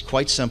 It's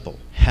quite simple.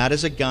 How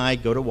does a guy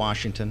go to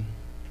Washington,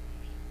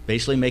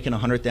 basically making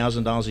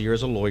 $100,000 a year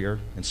as a lawyer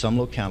in some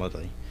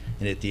locality,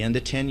 and at the end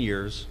of 10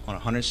 years, on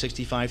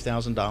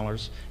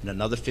 $165,000 and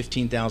another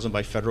 $15,000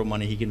 by federal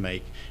money he can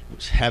make,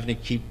 having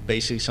to keep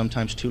basically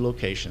sometimes 2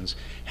 locations,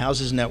 how's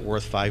his net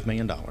worth $5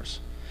 million?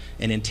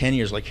 And in 10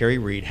 years, like Harry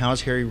Reid,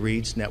 how's Harry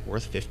Reid's net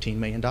worth $15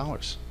 million?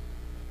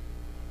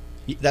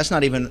 That's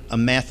not even a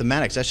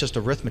mathematics, that's just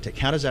arithmetic.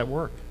 How does that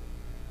work?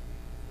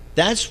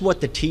 That's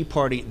what the Tea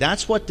Party,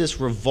 that's what this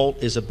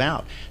revolt is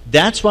about.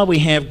 That's why we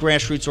have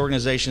grassroots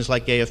organizations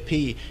like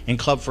AFP and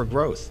Club for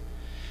Growth.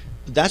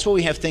 That's why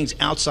we have things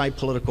outside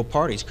political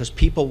parties, because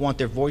people want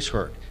their voice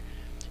heard.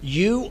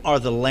 You are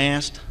the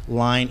last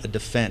line of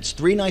defense.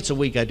 3 nights a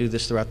week I do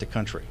this throughout the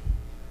country,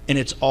 and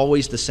it's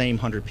always the same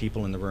 100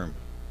 people in the room.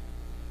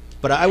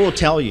 But I will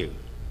tell you,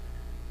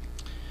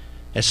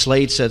 as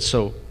Slade said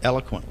so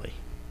eloquently,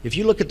 if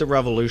you look at the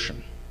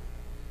revolution,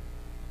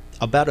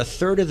 about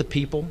 1/3 of the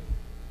people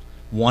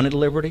wanted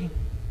liberty,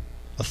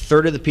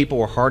 1/3 of the people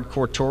were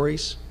hardcore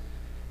Tories,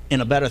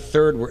 and about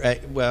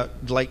 1/3 were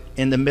like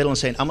in the middle and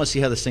saying, I'm going to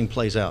see how this thing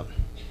plays out,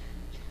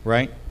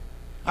 right?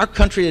 Our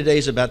country today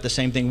is about the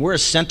same thing. We're a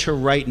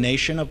center-right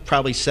nation of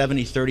probably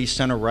 70-30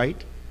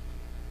 center-right,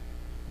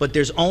 but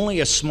there's only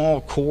a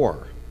small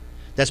core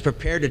that's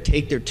prepared to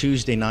take their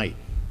Tuesday night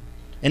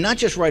and not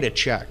just write a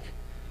check,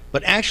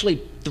 but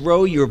actually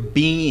throw your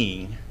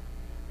being,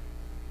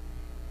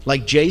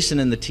 like Jason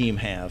and the team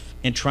have,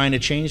 in trying to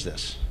change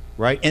this,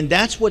 right? And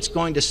that's what's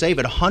going to save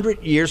it.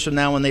 100 years from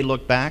now when they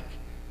look back,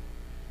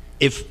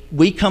 if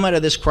we come out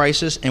of this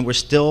crisis and we're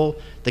still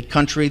the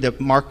country that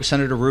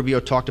Senator Rubio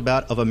talked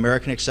about of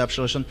American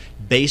exceptionalism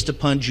based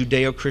upon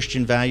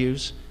Judeo-Christian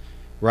values,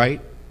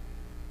 right?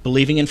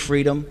 Believing in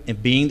freedom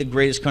and being the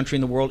greatest country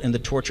in the world and the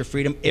torch of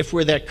freedom, if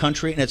we're that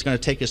country and it's going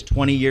to take us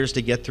 20 years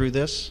to get through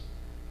this,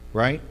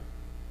 right?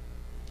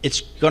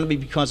 It's going to be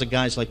because of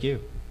guys like you.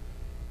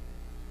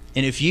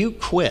 And if you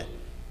quit,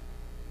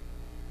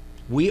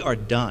 we are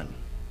done.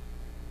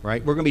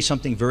 Right? We're going to be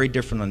something very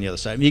different on the other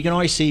side. I mean, you can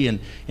already see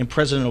in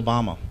President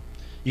Obama,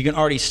 you can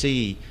already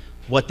see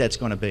what that's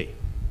going to be,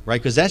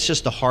 right? Because that's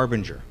just the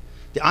harbinger.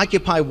 The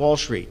Occupy Wall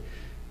Street.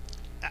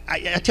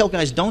 I tell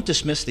guys, don't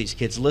dismiss these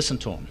kids. Listen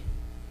to them.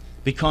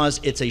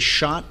 Because it's a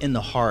shot in the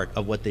heart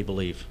of what they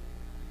believe.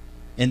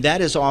 And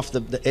that is off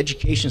the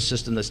education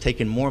system that's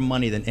taken more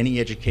money than any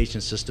education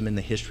system in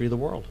the history of the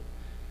world.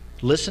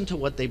 Listen to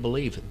what they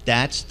believe.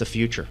 That's the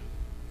future.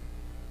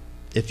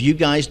 If you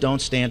guys don't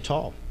stand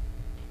tall.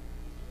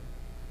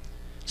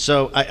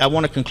 So I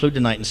want to conclude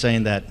tonight in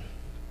saying that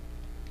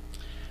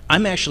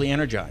I'm actually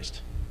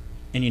energized.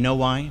 And you know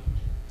why?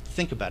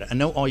 Think about it. I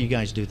know all you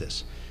guys do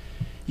this.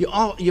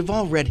 You've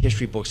all read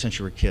history books since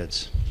you were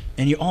kids.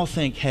 And you all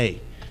think,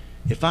 hey,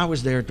 if I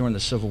was there during the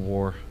Civil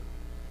War,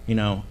 you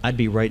know, I'd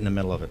be right in the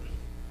middle of it.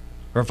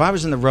 Or if I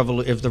was in the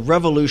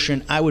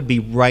revolution, I would be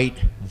right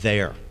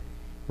there,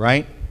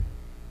 right?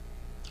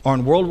 Or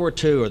in World War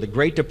II, or the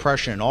Great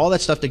Depression, and all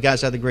that stuff the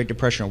guys had the Great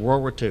Depression or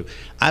World War II,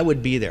 I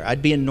would be there.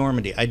 I'd be in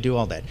Normandy. I'd do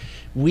all that.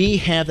 We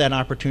have that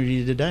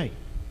opportunity today,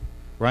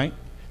 right?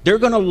 They're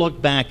going to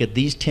look back at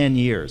these 10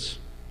 years,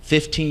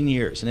 15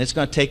 years, and it's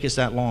going to take us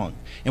that long.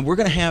 And we're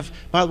going to have,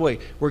 by the way,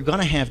 we're going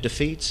to have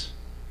defeats.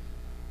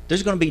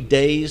 There's going to be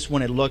days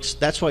when it looks,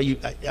 that's why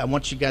I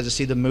want you guys to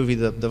see the movie,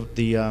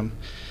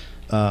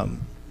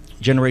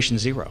 Generation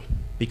Zero,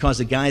 because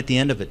the guy at the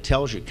end of it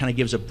tells you, kind of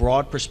gives a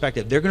broad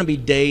perspective. There are going to be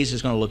days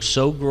it's going to look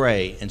so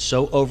gray and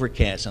so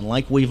overcast and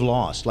like we've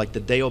lost, like the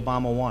day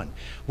Obama won.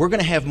 We're going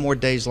to have more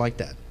days like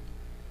that.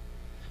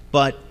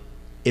 But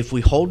if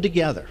we hold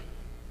together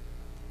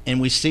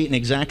and we see it in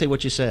exactly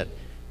what you said,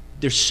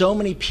 there's so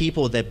many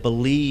people that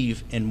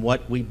believe in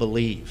what we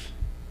believe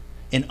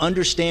and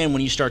understand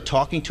when you start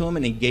talking to them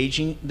and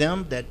engaging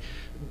them that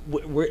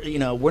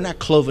we're not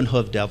cloven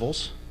hoof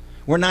devils.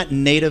 We're not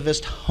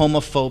nativist,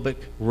 homophobic,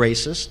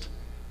 racist,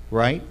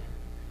 right?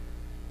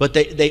 But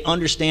they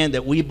understand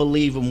that we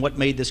believe in what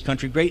made this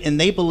country great, and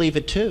they believe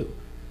it too.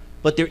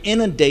 But they're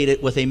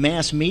inundated with a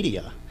mass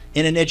media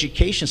and an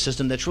education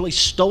system that's really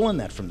stolen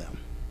that from them.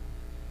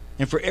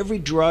 And for every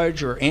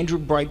Drudge or Andrew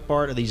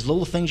Breitbart or these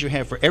little things you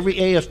have, for every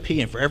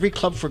AFP and for every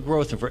Club for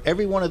Growth and for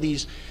every one of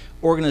these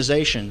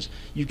organizations,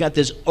 you've got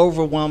this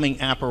overwhelming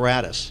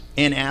apparatus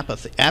and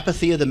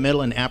apathy of the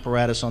middle and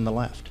apparatus on the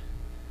left.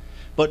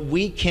 But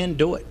we can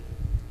do it,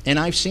 and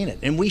I've seen it.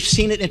 And we've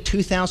seen it in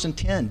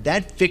 2010.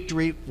 That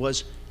victory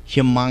was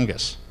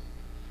humongous.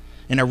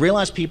 And I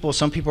realize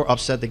some people are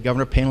upset that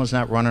Governor Palin's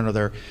not running, or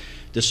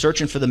they're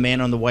searching for the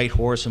man on the white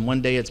horse, and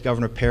one day it's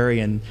Governor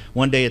Perry, and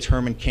one day it's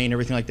Herman Cain,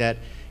 everything like that.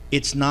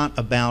 It's not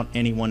about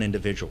any one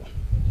individual.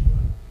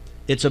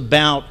 It's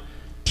about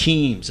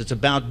teams. It's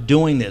about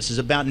doing this. It's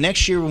about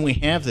next year when we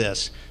have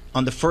this,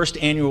 on the first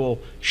annual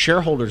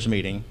shareholders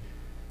meeting,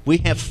 we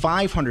have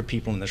 500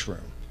 people in this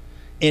room.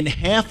 And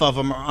half of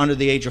them are under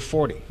the age of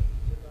 40.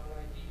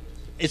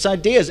 It's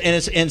ideas, and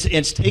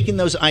it's taking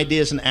those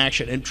ideas in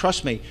action. And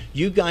trust me,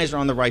 you guys are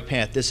on the right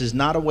path. This is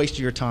not a waste of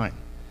your time,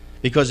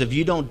 because if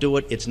you don't do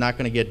it, it's not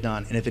going to get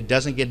done. And if it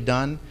doesn't get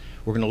done,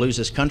 we're going to lose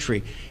this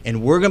country.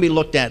 And we're going to be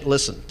looked at,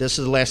 listen, this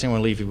is the last thing I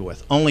want to leave you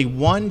with. Only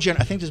one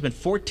I think there's been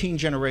 14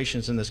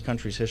 generations in this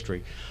country's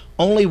history.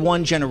 Only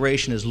one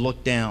generation is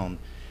looked down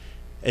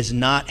as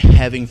not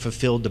having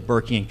fulfilled the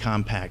Burkean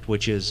Compact,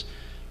 which is,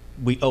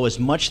 we owe as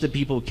much to the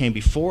people who came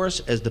before us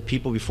as the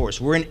people before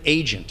us. We're an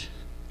agent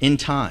in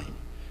time,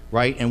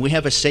 right? And we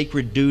have a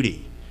sacred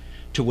duty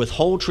to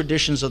withhold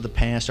traditions of the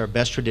past, our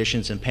best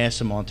traditions, and pass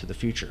them on to the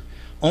future.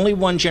 Only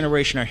one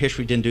generation in our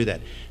history didn't do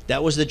that.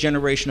 That was the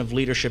generation of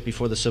leadership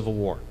before the Civil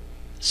War.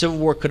 The Civil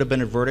War could have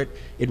been averted.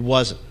 It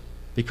wasn't,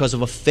 because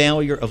of a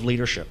failure of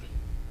leadership.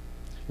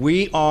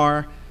 We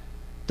are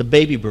the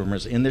baby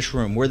boomers in this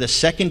room. We're the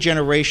second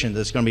generation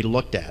that's going to be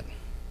looked at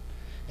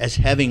as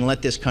having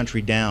let this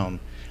country down,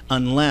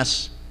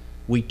 unless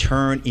we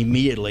turn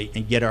immediately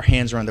and get our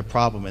hands around the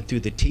problem. And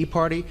through the Tea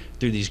Party,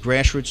 through these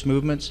grassroots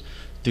movements,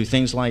 through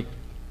things like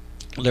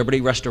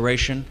Liberty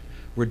Restoration,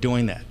 we're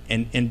doing that.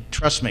 And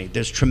trust me,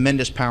 there's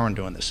tremendous power in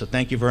doing this. So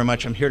thank you very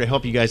much. I'm here to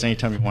help you guys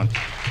anytime you want.